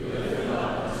 We lift them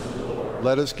up to the Lord.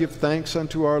 Let us give thanks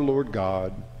unto our Lord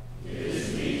God. It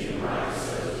is meet and right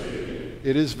so to do.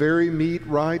 It is very meet,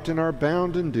 right, and our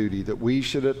bounden duty that we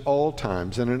should at all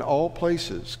times and in all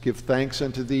places give thanks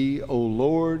unto thee, O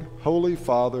Lord, Holy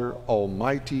Father,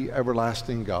 Almighty,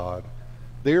 everlasting God.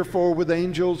 Therefore, with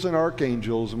angels and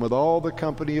archangels and with all the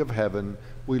company of heaven,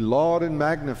 we laud and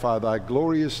magnify thy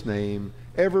glorious name,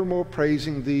 evermore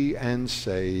praising thee and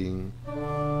saying,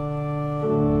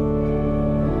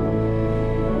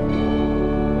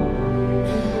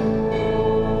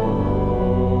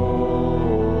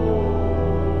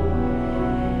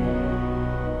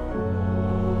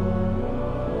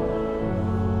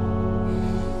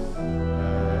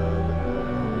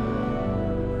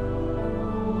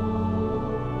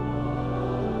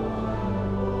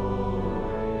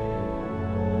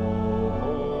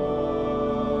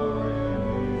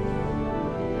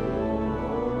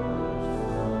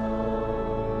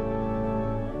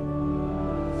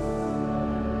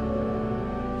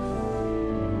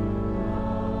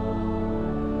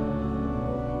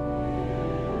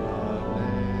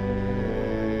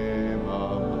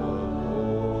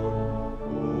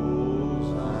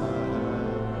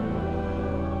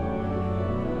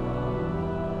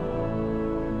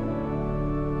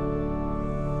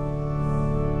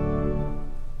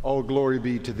 All glory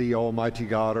be to thee, Almighty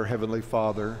God, our heavenly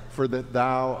Father, for that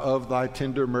thou of thy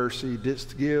tender mercy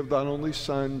didst give thine only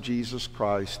Son, Jesus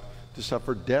Christ, to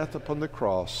suffer death upon the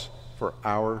cross for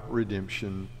our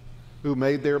redemption, who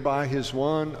made thereby his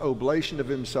one oblation of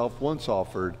himself once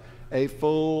offered, a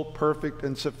full, perfect,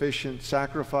 and sufficient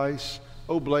sacrifice,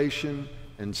 oblation,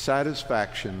 and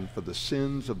satisfaction for the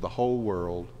sins of the whole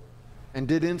world, and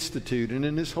did institute and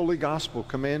in his holy gospel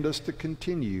command us to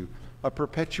continue a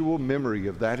perpetual memory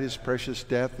of that his precious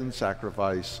death and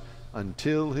sacrifice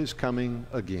until his coming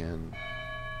again.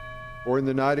 For in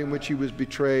the night in which he was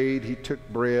betrayed, he took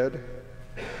bread,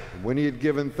 and when he had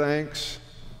given thanks,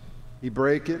 he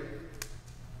brake it,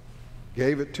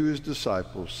 gave it to his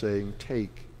disciples, saying,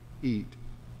 "Take, eat.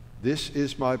 This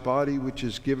is my body which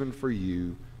is given for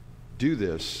you. Do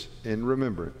this in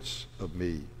remembrance of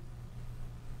me."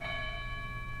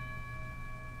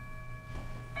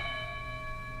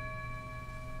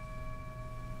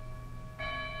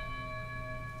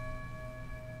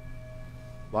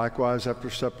 Likewise, after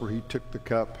supper, he took the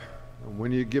cup, and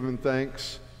when he had given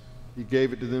thanks, he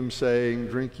gave it to them, saying,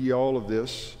 "Drink ye all of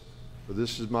this, for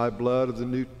this is my blood of the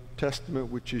New Testament,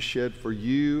 which is shed for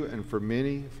you and for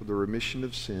many for the remission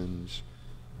of sins.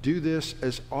 Do this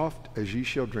as oft as ye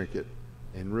shall drink it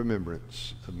in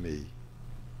remembrance of me."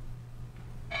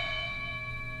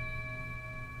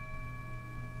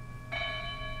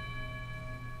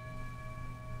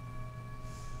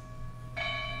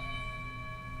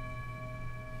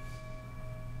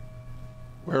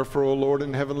 Wherefore, O Lord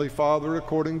and Heavenly Father,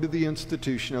 according to the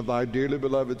institution of thy dearly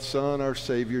beloved Son, our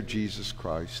Savior Jesus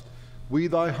Christ, we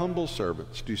thy humble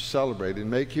servants do celebrate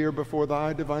and make here before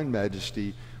thy divine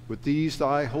majesty with these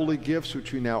thy holy gifts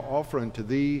which we now offer unto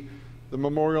thee, the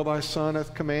memorial thy Son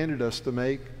hath commanded us to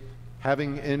make,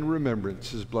 having in remembrance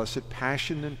his blessed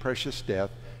passion and precious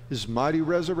death, his mighty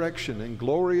resurrection and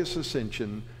glorious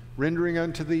ascension, rendering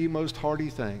unto thee most hearty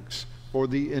thanks for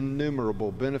the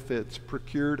innumerable benefits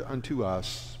procured unto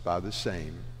us by the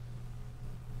same.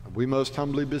 We most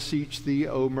humbly beseech thee,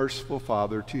 O merciful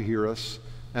Father, to hear us,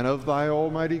 and of thy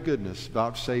almighty goodness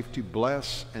vouchsafe to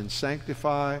bless and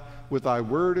sanctify with thy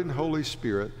word and Holy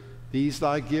Spirit these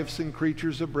thy gifts and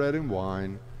creatures of bread and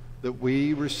wine, that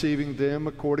we, receiving them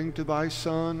according to thy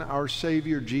Son, our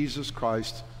Savior Jesus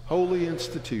Christ's holy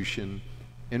institution,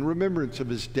 in remembrance of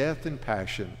his death and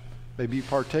passion, may be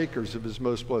partakers of his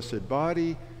most blessed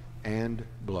body and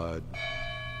blood.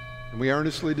 And we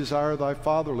earnestly desire thy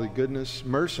fatherly goodness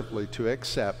mercifully to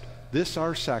accept this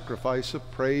our sacrifice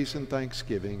of praise and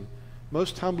thanksgiving,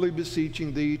 most humbly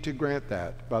beseeching thee to grant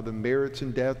that, by the merits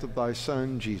and death of thy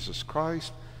Son, Jesus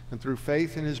Christ, and through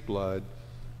faith in his blood,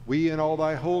 we and all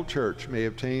thy whole church may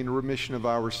obtain remission of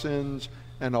our sins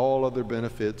and all other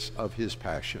benefits of his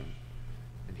passion.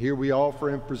 Here we offer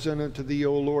and present unto thee,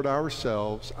 O Lord,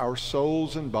 ourselves, our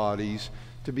souls and bodies,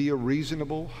 to be a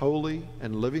reasonable, holy,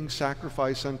 and living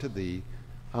sacrifice unto thee,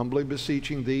 humbly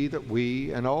beseeching thee that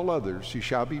we and all others who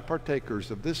shall be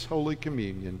partakers of this holy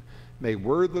communion may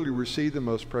worthily receive the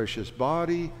most precious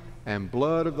body and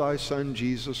blood of thy Son,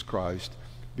 Jesus Christ,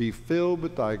 be filled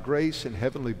with thy grace and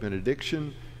heavenly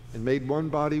benediction, and made one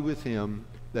body with him,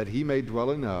 that he may dwell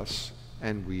in us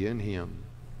and we in him.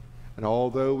 And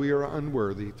although we are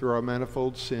unworthy through our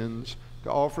manifold sins to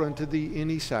offer unto thee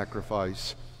any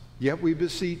sacrifice, yet we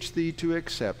beseech thee to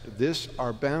accept this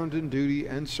our bounden duty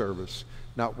and service,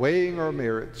 not weighing our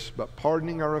merits, but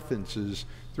pardoning our offenses,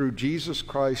 through Jesus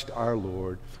Christ our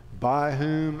Lord, by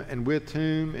whom and with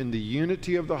whom, in the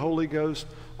unity of the Holy Ghost,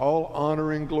 all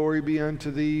honor and glory be unto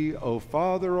thee, O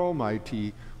Father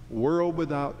Almighty, world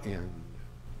without end.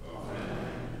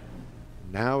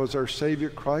 Now, as our Savior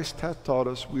Christ hath taught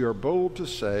us, we are bold to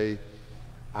say,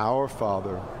 Our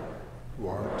Father, who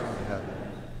art in heaven,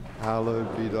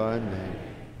 hallowed be thy name.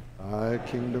 Thy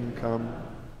kingdom come,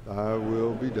 thy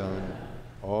will be done,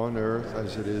 on earth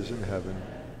as it is in heaven.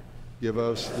 Give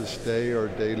us this day our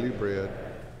daily bread,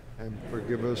 and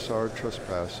forgive us our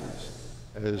trespasses,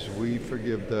 as we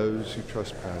forgive those who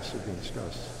trespass against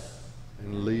us.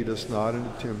 And lead us not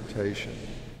into temptation,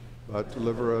 but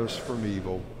deliver us from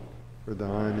evil. For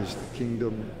thine is the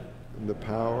kingdom, and the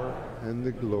power, and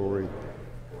the glory,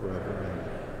 forever.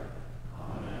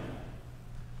 Amen.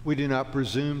 We do not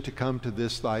presume to come to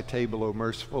this thy table, O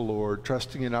merciful Lord,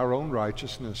 trusting in our own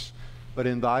righteousness, but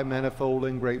in thy manifold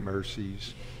and great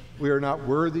mercies. We are not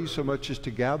worthy so much as to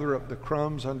gather up the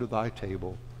crumbs under thy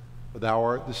table, but thou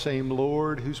art the same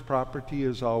Lord, whose property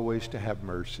is always to have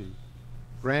mercy.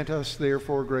 Grant us,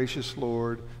 therefore, gracious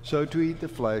Lord, so to eat the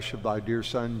flesh of thy dear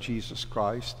Son, Jesus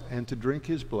Christ, and to drink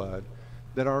his blood,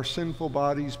 that our sinful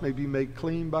bodies may be made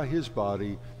clean by his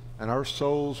body, and our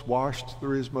souls washed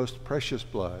through his most precious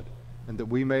blood, and that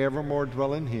we may evermore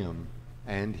dwell in him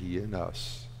and he in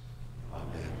us.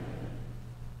 Amen.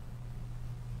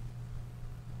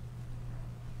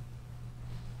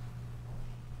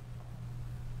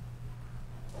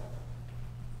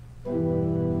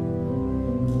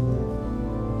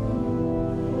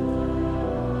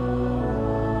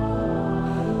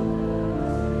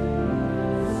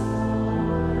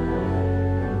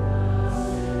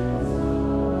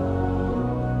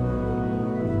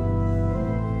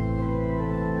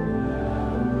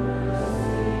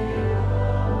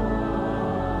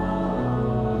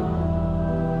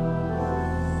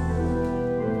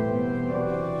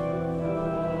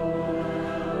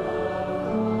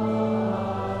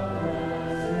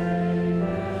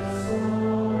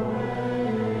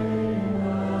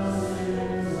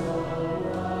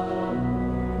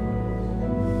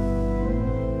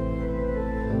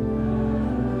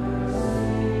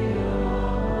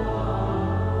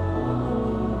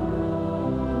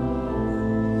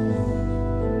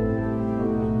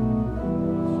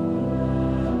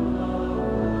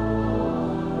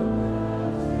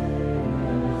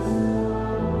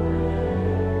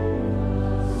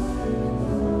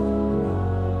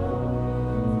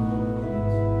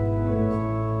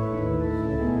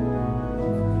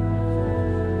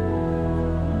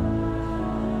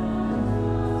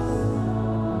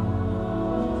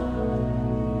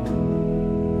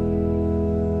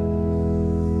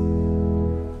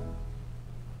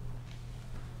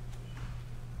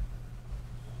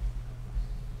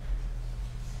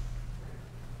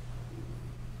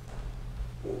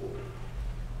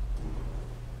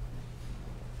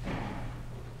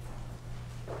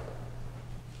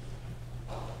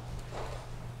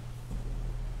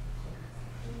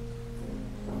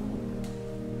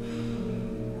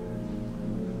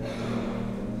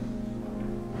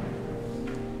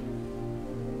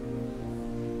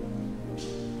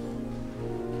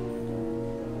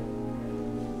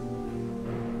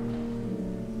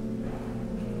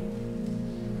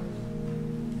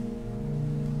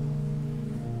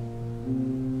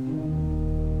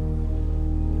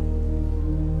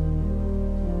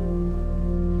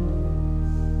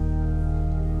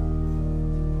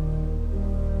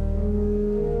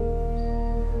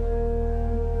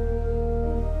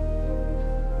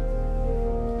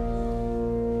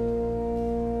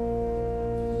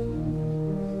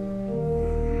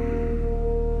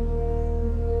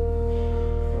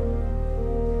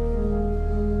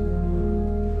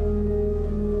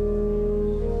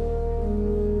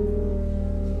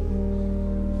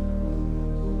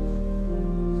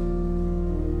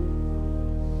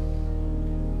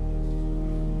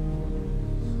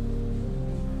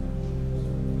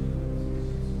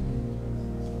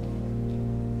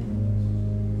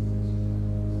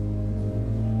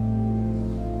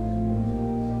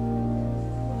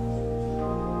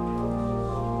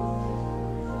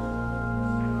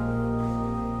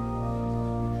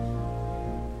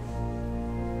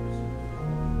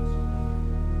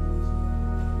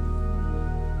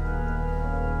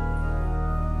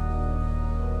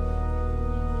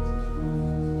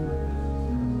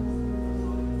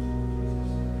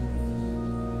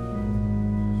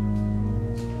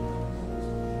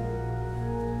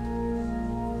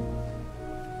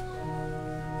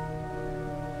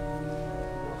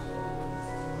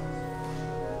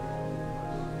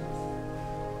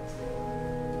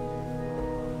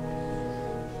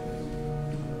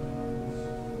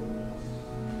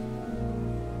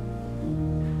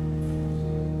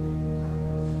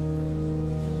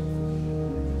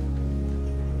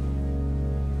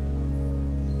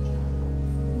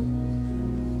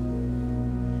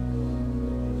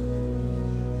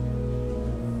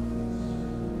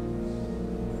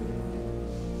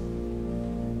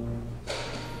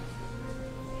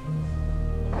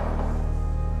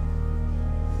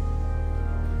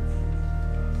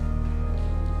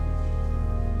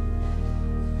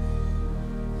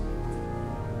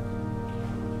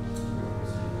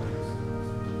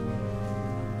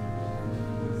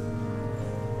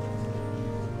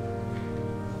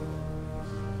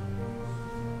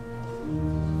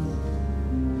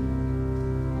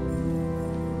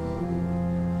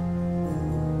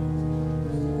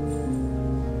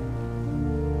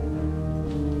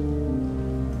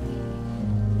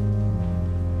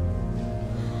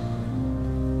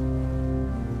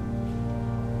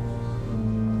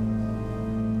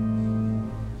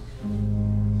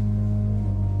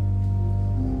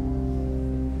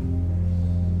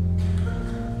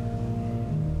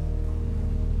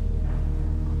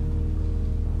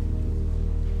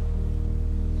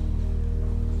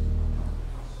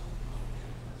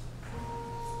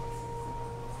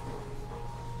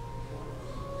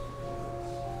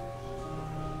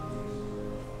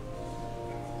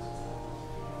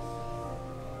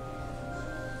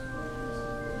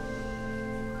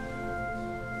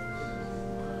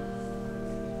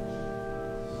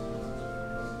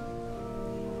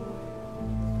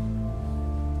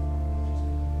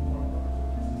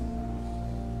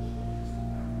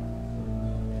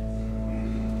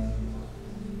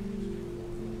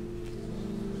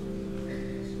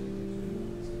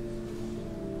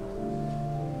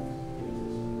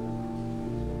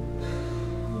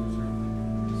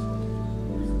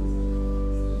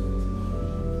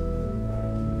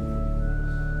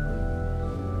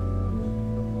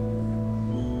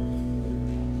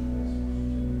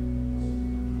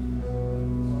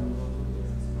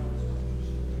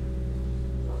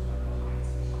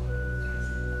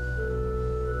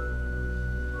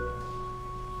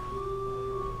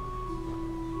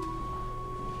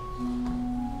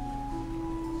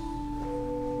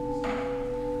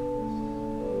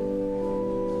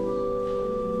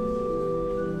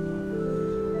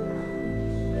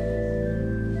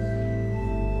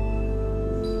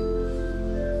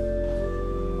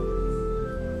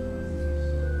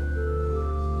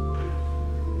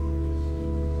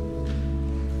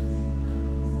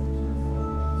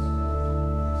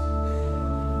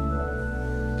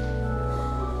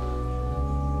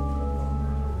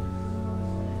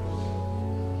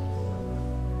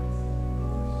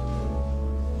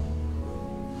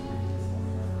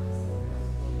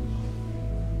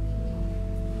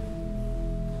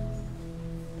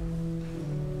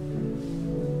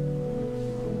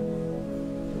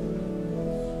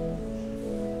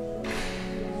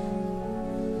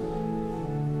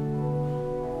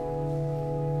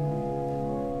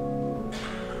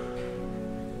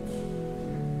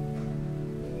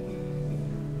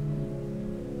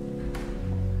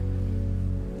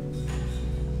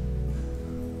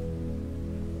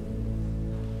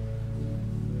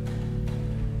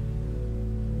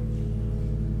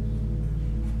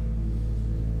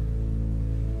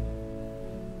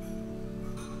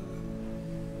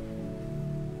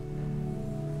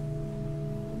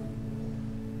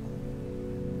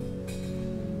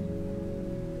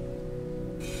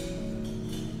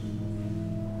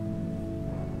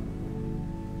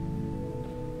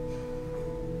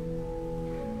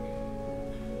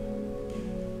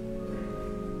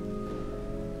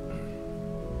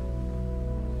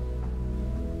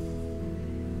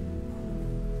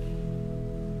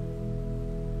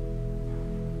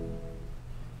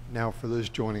 Now for those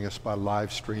joining us by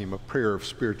live stream, a prayer of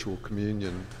spiritual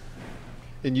communion.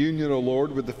 In union, O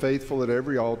Lord, with the faithful at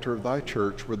every altar of thy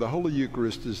church, where the Holy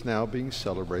Eucharist is now being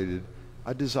celebrated,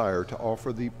 I desire to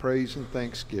offer thee praise and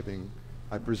thanksgiving.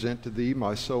 I present to thee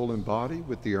my soul and body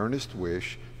with the earnest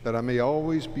wish that I may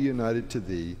always be united to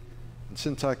thee. And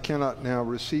since I cannot now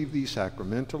receive thee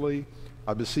sacramentally,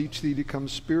 I beseech thee to come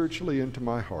spiritually into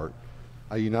my heart.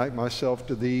 I unite myself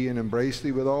to thee and embrace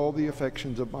thee with all the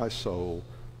affections of my soul.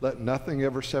 Let nothing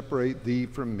ever separate thee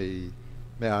from me.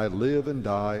 May I live and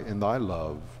die in thy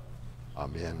love.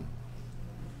 Amen.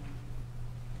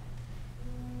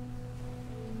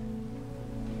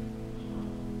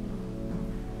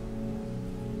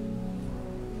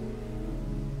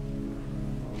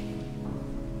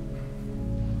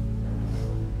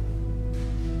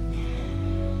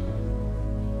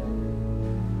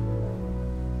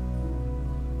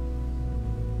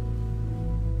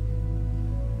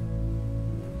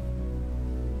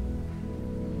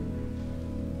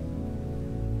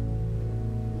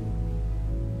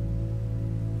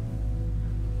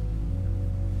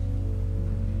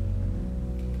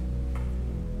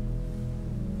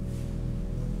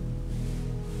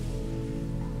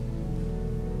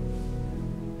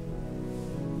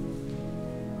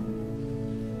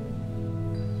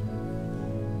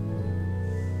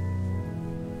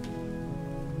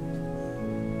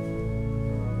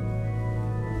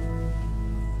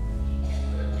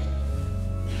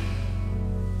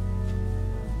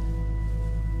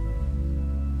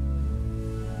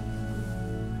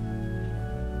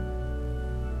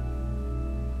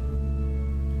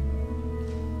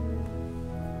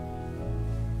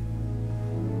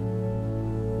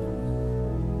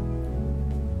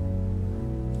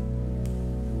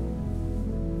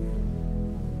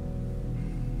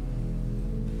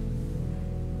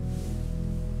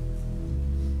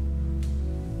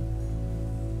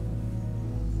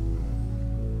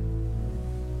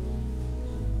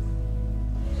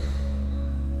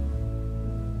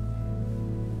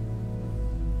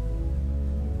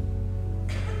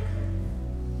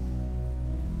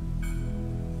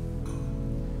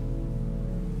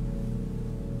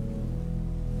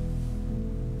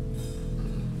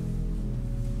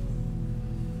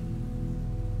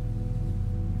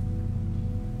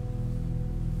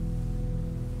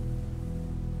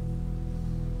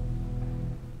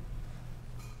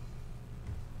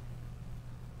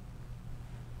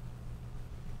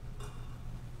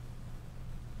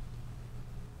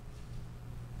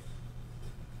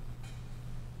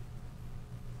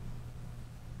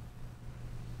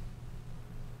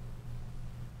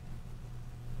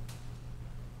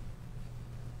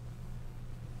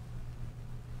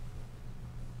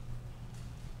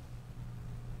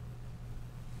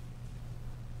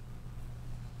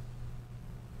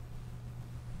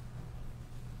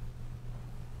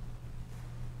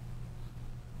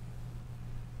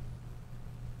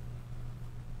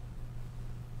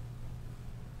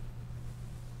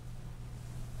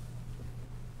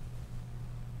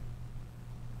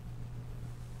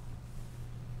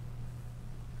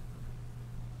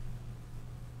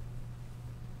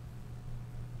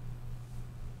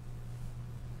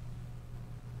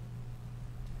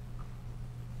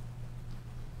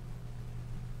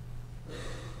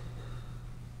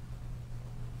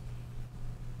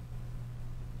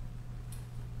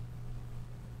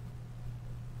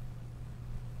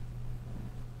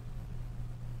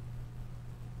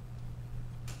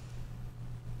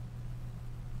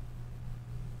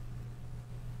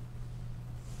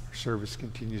 Service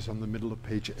continues on the middle of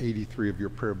page 83 of your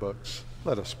prayer books.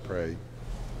 Let us pray.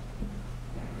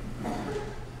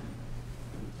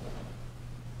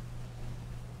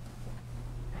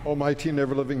 Almighty and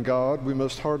ever-living God, we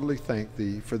most heartily thank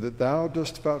thee for that thou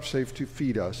dost vouchsafe to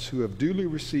feed us who have duly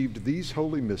received these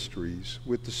holy mysteries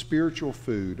with the spiritual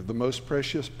food of the most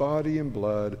precious body and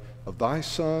blood of thy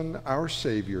Son, our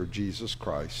Savior, Jesus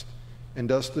Christ, and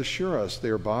dost assure us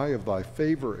thereby of thy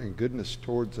favor and goodness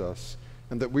towards us,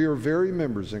 and that we are very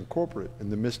members and corporate in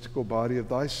the mystical body of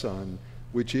thy Son,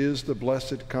 which is the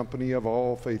blessed company of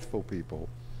all faithful people,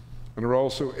 and are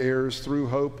also heirs through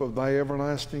hope of thy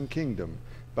everlasting kingdom,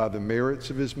 by the merits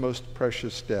of his most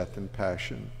precious death and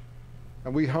passion.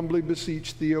 And we humbly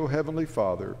beseech thee, O Heavenly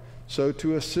Father, so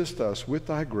to assist us with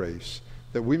thy grace,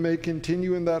 that we may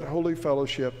continue in that holy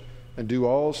fellowship and do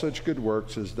all such good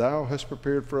works as thou hast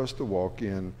prepared for us to walk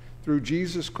in, through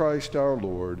Jesus Christ our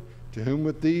Lord, to whom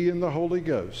with thee and the Holy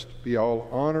Ghost be all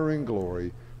honor and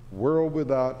glory, world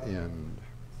without end.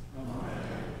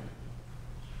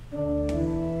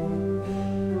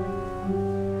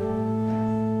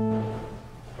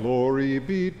 Glory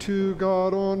be to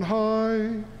God on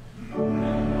high.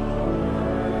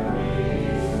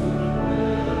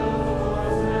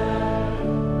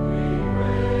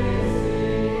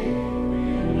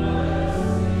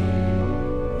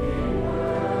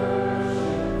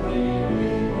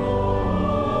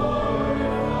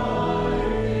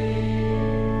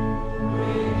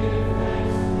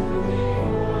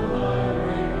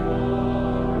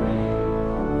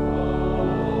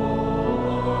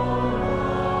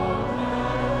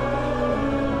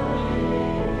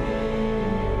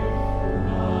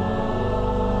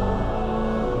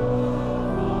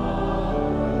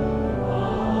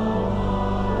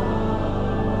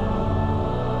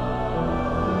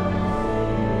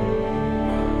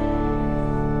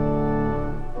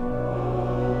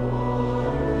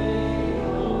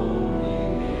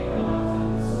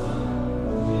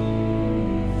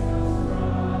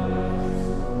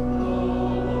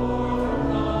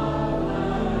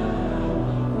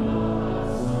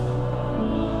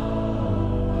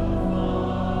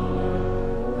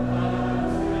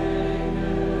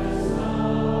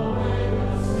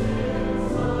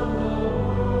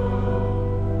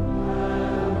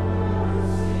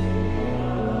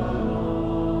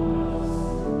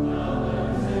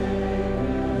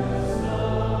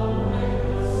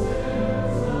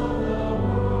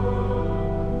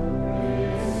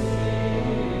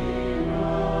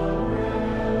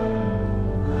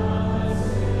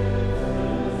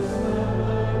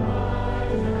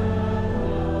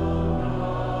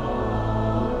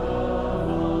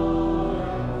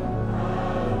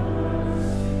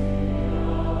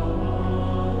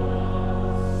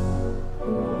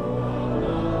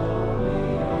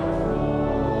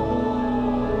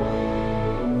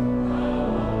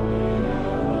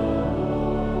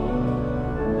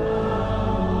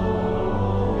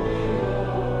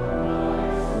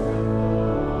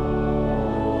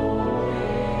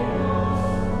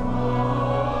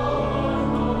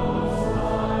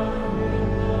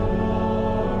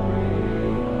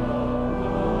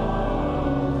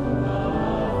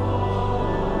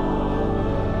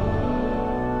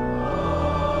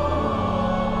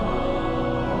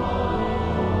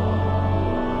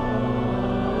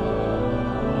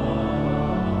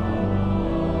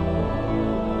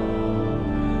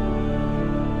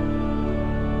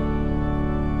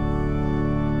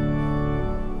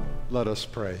 Let us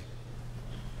pray.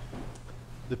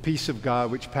 The peace of God,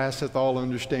 which passeth all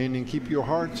understanding, keep your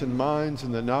hearts and minds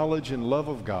in the knowledge and love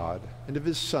of God and of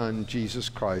his Son, Jesus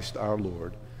Christ our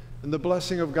Lord. And the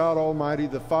blessing of God Almighty,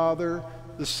 the Father,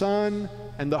 the Son,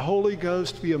 and the Holy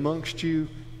Ghost be amongst you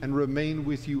and remain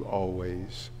with you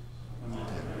always.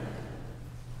 Amen.